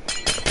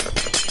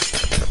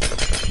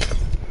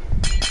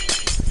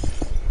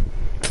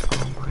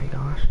 Oh my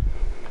gosh.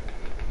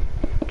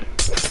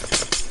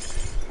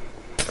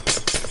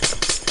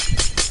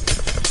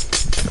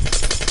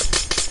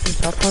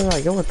 How far did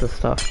I go with this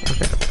stuff?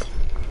 Okay.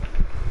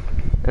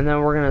 And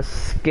then we're gonna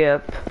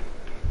skip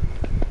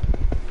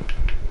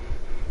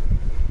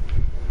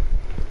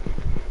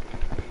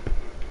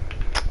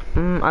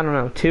I don't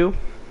know, 2.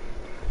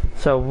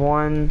 So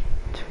 1,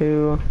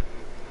 2.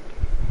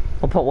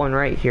 I'll put one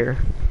right here.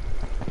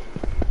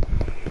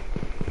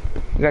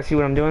 You guys see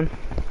what I'm doing?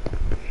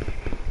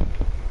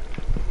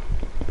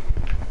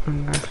 Oh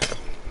my gosh.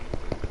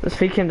 This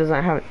face cam does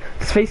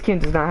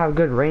not have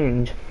good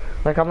range.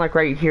 Like I'm like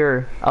right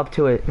here up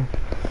to it.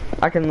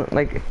 I can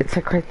like it's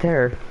like right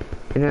there.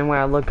 And then when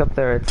I look up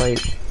there it's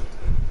like you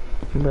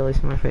can barely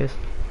see my face.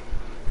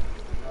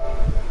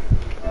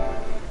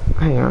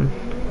 Hang on.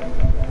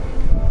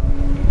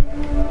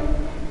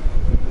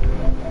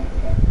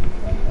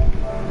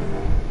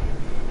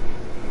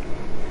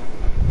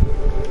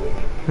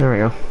 There we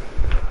go.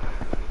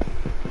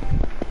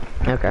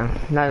 Okay,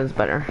 that is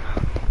better.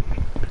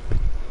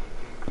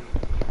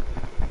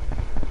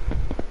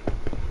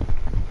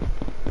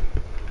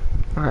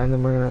 Alright, and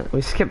then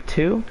we skip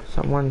 2,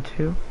 so 1,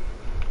 2.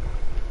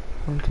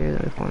 1, 2,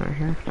 there's one right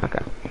here. Okay.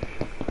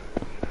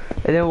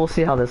 And then we'll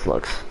see how this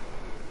looks.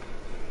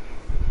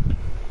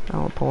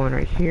 I'll pull one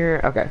right here.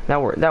 Okay, that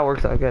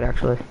works out good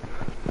actually.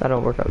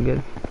 That'll work out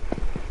good.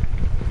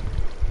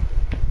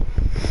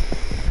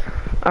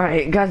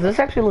 Alright, guys, this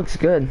actually looks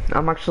good.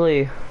 I'm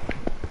actually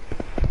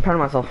proud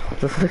of myself.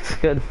 This looks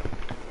good.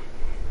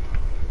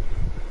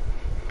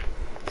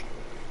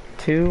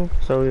 2,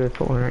 so we would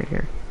put one right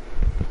here.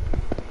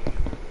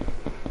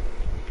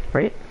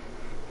 Right?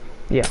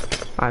 Yeah,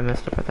 I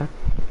messed up right there.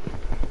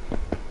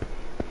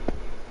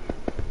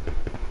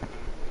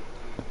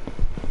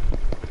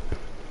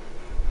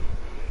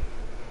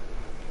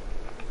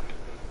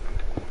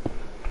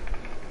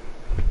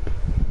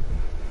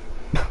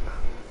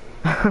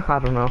 I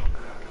don't know.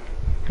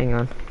 Hang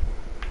on.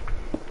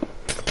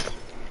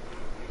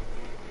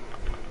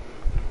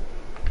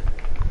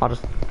 I'll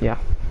just, yeah.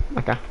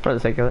 Okay, for the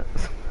sake of it.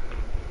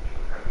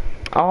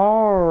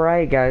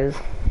 Alright, guys.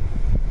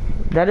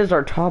 That is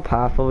our top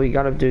half, but we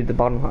gotta do the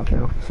bottom half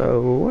now.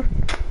 So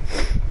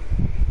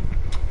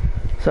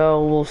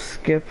we'll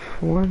skip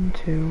 1,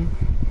 2.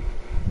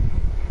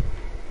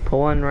 Put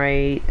one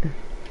right.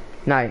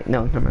 No,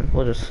 never mind.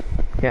 We'll just,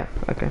 yeah,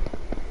 okay.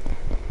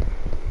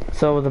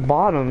 So the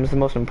bottom is the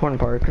most important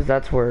part because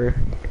that's where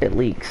it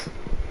leaks.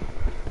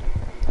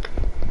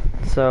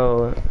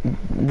 So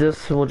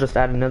this will just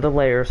add another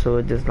layer so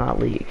it does not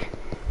leak.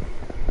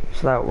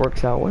 So that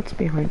works out. What's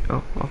behind?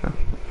 Oh, okay.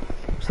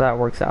 So that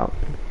works out.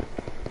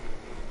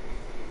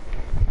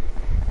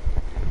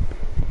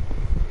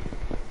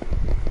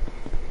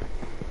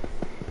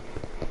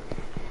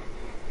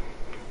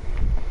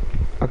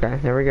 Okay,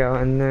 there we go.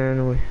 And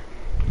then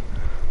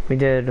we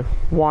did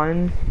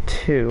 1,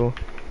 2,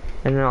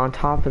 and then on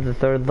top of the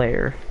third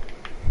layer.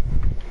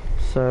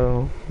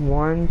 So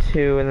 1,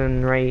 2, and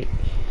then right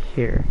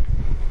here.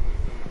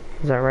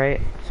 Is that right?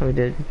 So we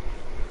did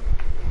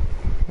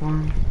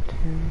 1,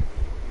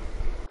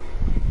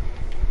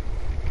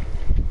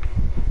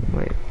 2.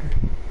 Wait.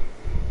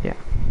 Yeah.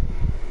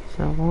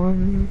 So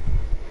 1,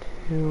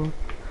 2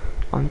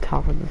 on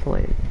top of the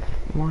layer.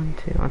 1,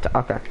 2 on top.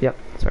 Okay. Yep.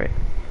 That's right.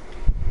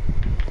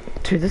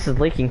 Dude, this is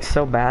leaking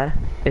so bad.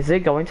 Is it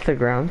going to the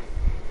ground?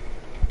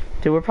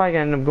 Dude, we're probably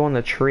gonna end up going to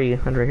the tree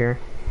under here.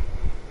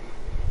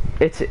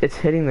 It's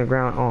hitting the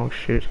ground. Oh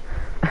shoot.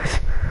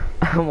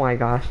 Oh my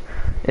gosh.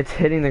 It's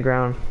hitting the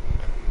ground.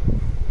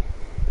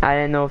 I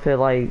didn't know if it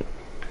like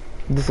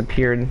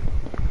disappeared.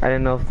 I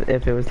didn't know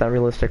if it was that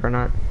realistic or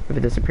not. If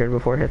it disappeared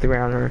before it hit the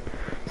ground or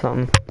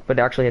something. But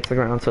it actually hits the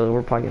ground, so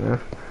we're probably gonna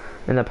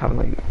end up having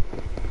like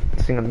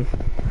seeing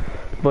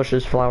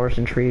bushes, flowers,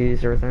 and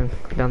trees, everything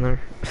down there.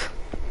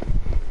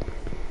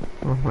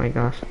 Oh my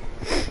gosh.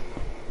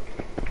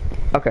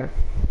 Okay.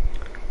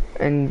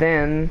 And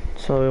then,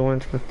 so we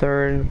went to the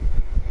third.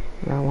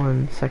 That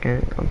one,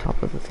 second on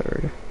top of the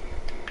third.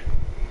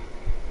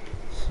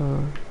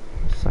 So,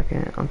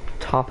 second on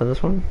top of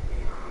this one.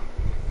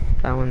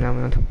 That one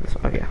on top of this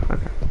one. Oh yeah,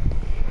 okay.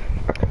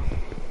 Okay.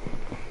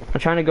 I'm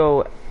trying to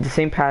go the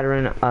same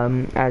pattern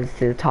as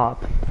the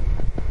top.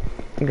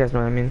 You guys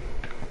know what I mean?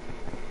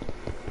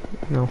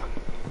 No.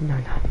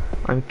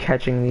 I'm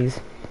catching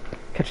these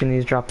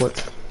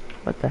droplets.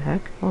 What the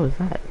heck? What was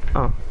that?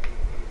 Oh.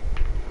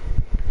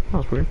 That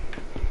was weird.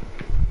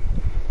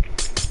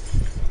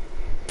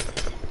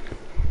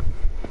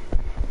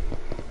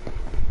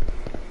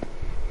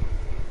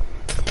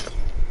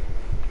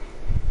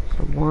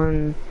 So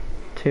 1,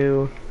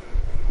 2,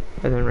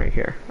 and then right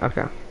here.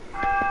 Okay.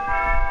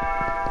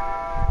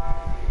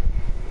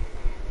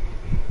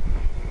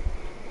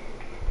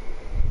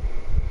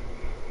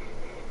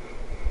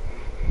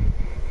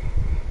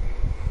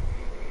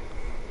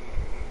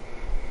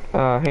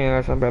 Hang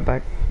on guys, I'll be right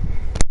back.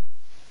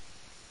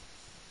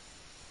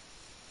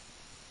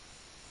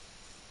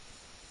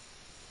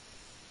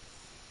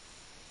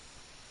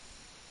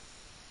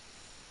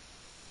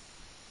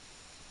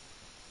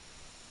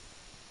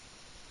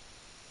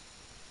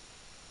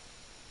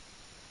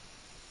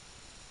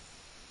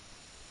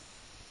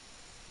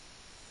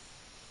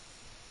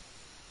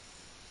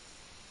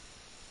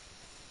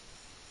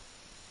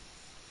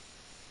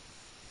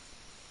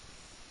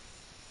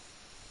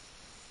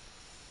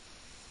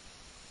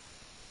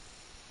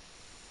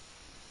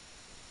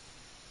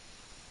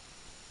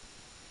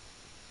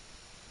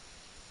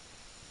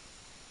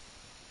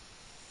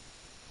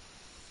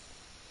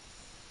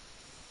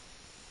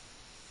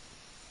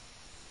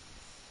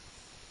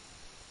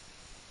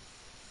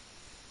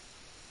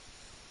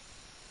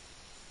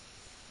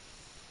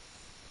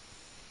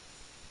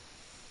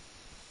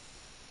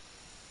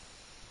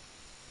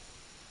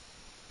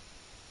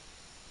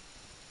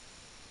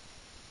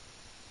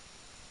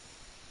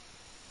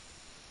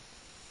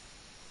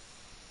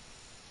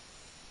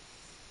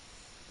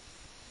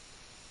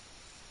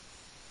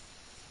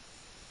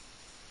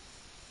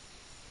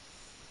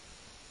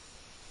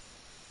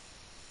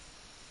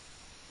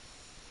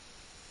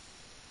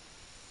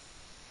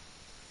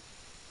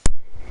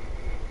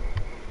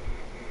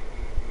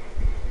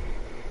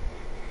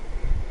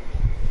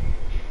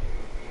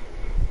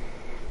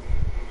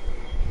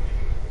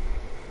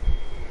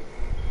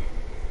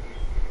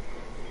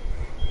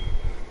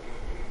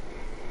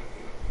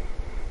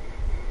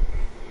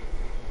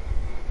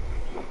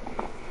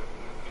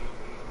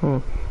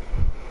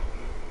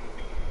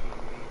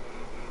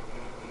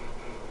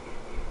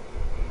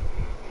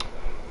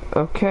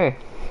 Okay.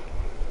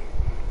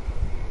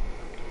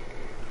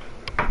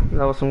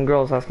 That was some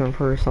girls asking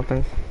for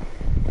something.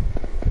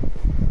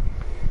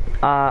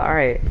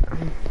 Alright.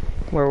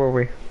 Where were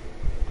we?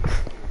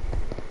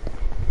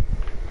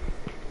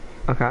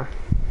 Okay.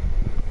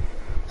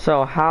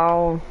 So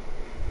how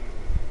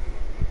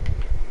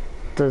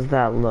does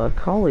that look?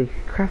 Holy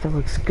crap, that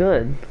looks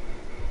good.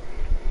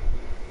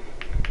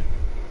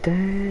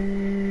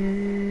 Damn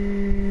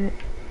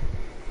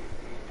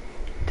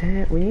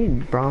We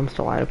need Brahms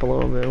to light up a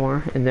little bit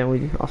more, and then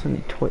we also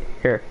need toy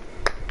here.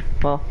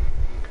 Well,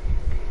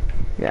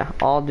 yeah,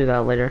 I'll do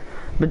that later.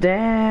 But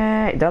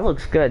dang, that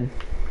looks good.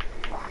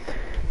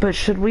 But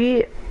should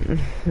we?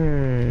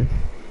 No,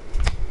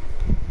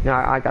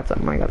 I got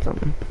something. I got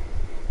something.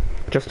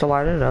 Just to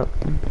light it up.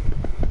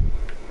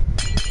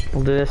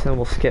 We'll do this and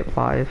we'll skip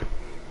 5.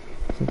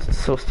 Since it's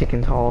so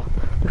stinking tall.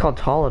 Look how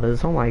tall it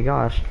is. Oh my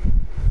gosh.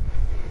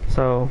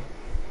 So,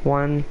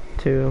 1,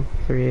 2,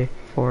 3,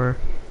 4,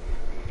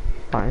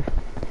 5.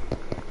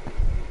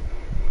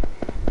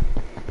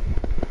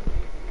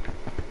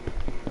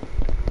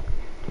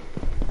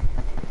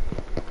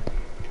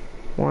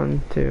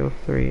 One, 2,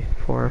 3,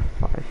 4,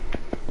 5.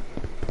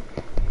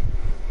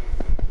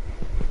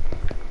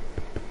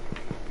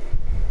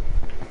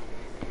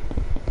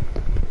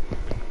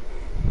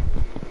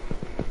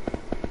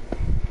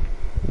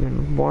 And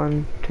then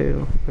 1,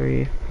 2,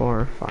 3,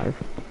 4, 5.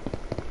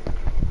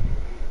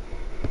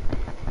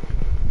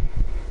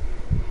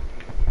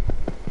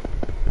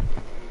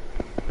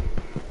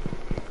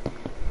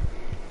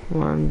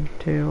 One,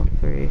 2,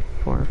 3,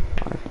 4,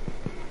 5.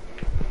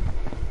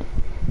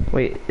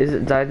 Wait,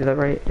 did I do that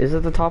right? Is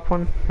it the top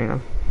one? Hang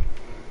on.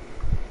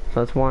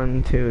 So it's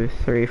 1, 2,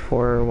 3,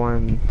 4,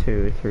 1,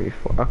 2, 3,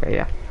 4. Okay,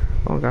 yeah.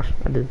 Oh my gosh,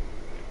 I did.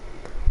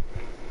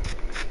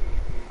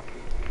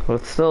 So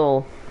it's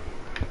still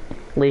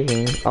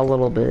leaking a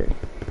little bit.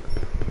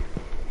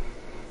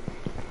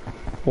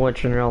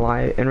 Which in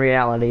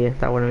reality,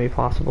 that wouldn't be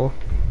possible.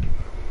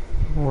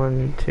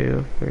 1,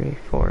 2, 3,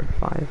 4,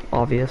 5.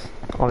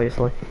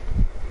 Obviously.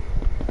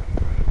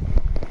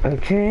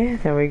 Okay,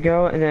 there we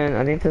go, and then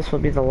I think this will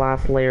be the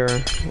last layer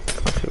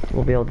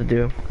we'll be able to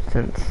do,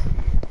 since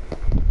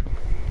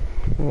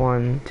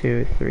 1,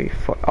 2, 3,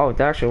 4. Oh,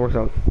 that actually works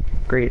out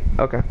great.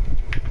 Okay.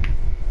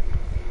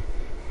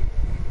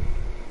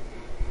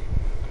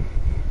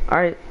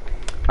 Alright,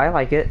 I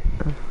like it.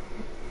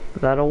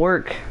 That'll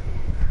work.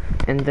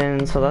 And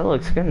then, so that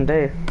looks good in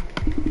day.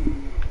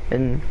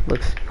 And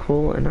looks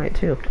cool at night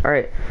too.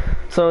 Alright,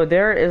 so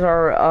there is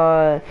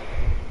our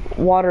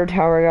water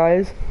tower,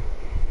 guys.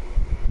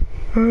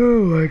 Oh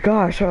my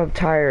gosh, I'm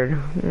tired.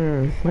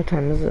 What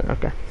time is it?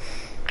 Okay.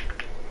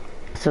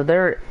 So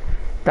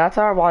that's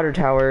our water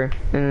tower,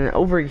 and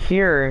over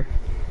here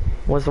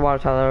was the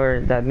water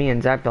tower that me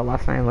and Zach built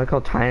last night. Look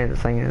how tiny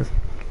this thing is.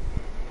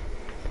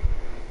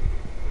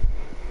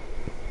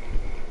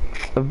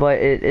 But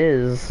it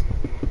is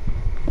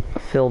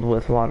filled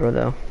with water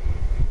though.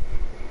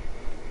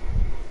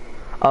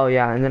 Oh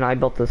yeah, and then I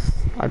built this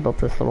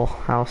little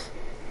house.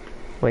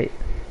 Wait.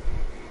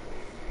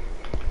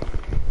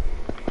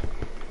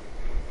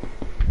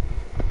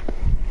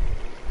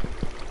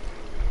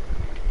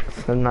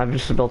 And I've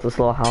just built this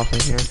little house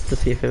in here to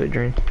see if it would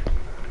drain.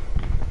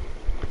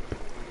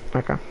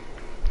 Okay.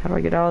 How do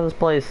I get out of this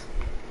place?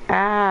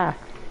 Ah!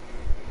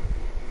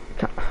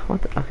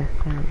 What the? Okay,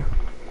 there we go.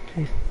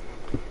 Jeez.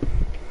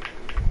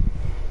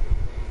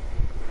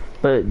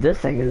 But this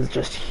thing is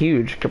just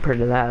huge compared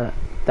to that.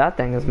 That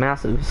thing is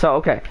massive. So,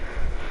 okay.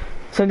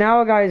 So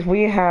now, guys,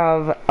 we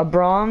have a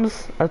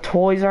Brahms, a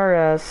Toys R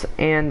Us,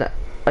 and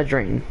a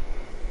drain.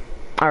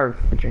 Or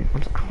a drain.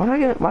 Why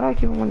do I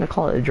keep wanting to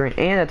call it a drain?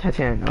 And a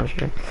Titanic. No, it's a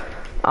drain.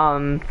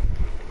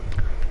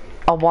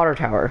 A water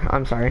tower.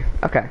 I'm sorry.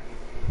 Okay.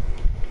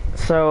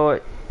 So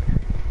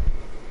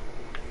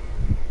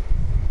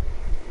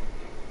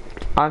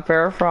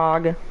Unfair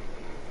Frog. Let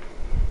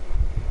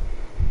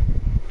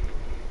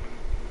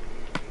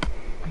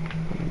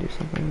me do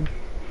something.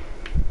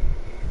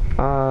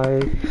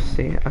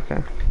 See.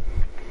 Okay.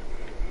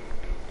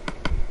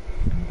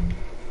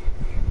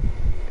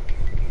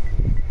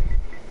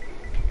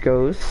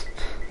 Ghost.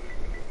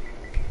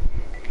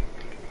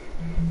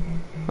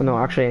 Oh no,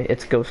 actually,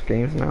 it's Ghost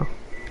Games now.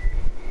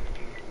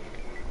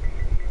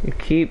 You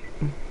keep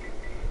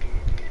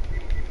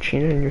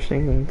changing your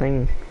singing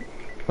thing,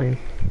 like,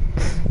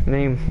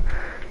 name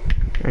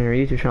on your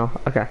YouTube channel.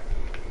 Okay.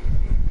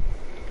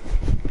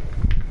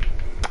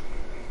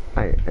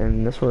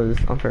 And this was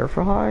Unfair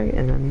for High,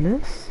 and then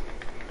this,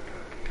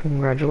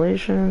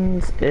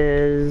 congratulations,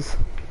 is,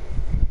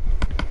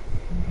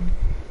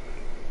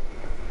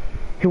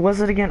 who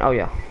was it again? Oh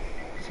yeah.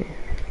 Let's see.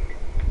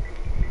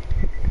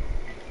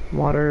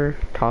 Water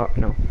top,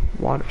 no,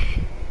 water.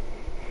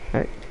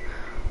 Hey.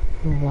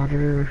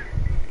 WaterMelon.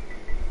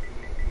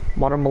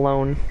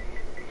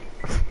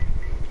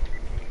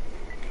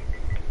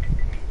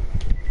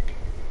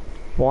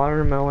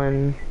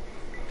 WaterMelon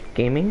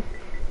Gaming.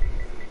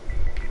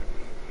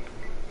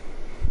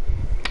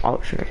 Oh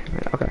shit!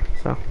 Okay,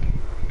 so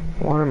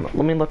let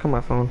me look on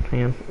my phone,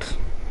 hang on.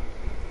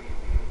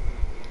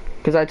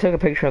 Because I took a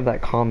picture of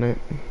that comment.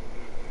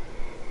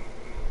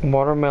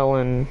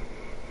 WaterMelon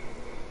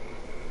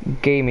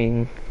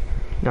Gaming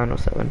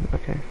 907.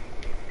 Okay.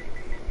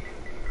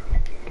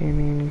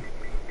 Gaming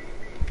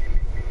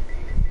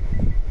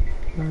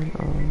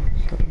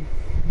 907.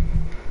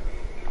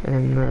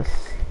 And this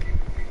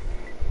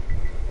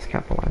is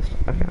capitalized.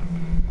 Okay.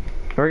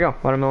 There we go.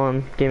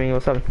 WaterMelon Gaming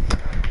 07.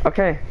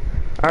 Okay.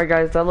 Alright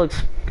guys, that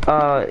looks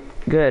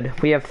Good.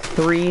 We have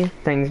 3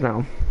 things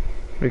now.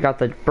 We got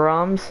the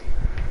Brahms,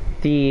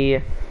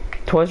 the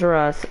Toys R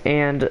Us,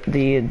 and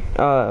the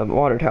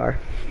water tower,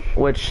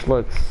 which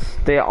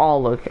they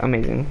all look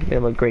amazing. They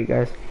look great,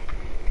 guys.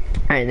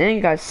 Alright, thank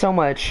you guys so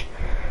much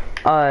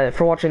for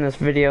watching this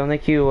video.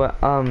 Thank you,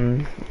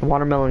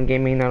 WaterMelon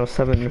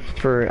Gaming907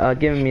 for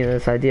giving me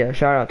this idea.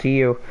 Shout out to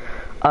you.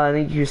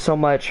 Thank you so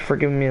much for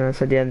giving me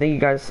this idea. Thank you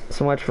guys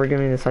so much for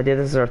giving me this idea.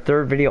 This is our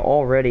 3rd video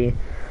already.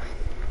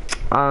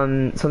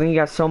 So thank you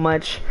guys so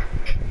much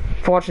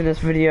for watching this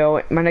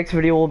video. My next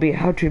video will be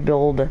how to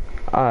build,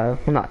 well,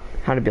 not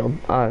how to build.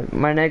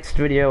 My next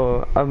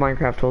video of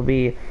Minecraft will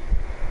be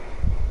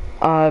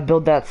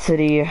build that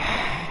city.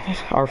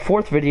 Our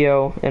 4th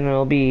video, and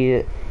it'll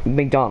be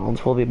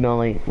McDonald's. We'll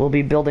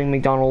be building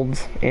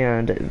McDonald's,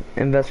 and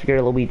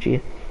Investigator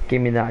Luigi gave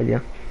me the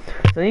idea.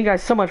 So thank you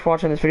guys so much for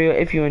watching this video.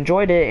 If you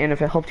enjoyed it, and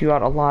if it helped you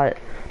out a lot,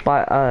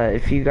 but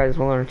if you guys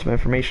want to learn some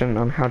information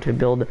on how to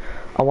build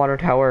a water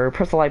tower,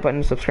 press the like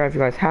button, subscribe if you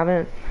guys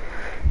haven't.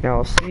 Now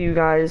I'll see you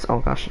guys, oh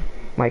gosh,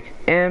 Mike,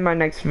 in my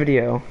next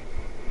video.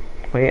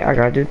 Wait, I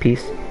gotta do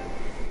peace.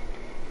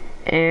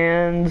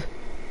 And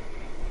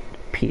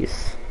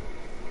peace.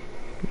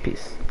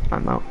 Peace.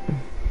 I'm out.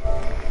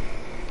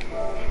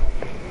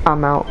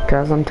 I'm out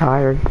because I'm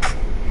tired.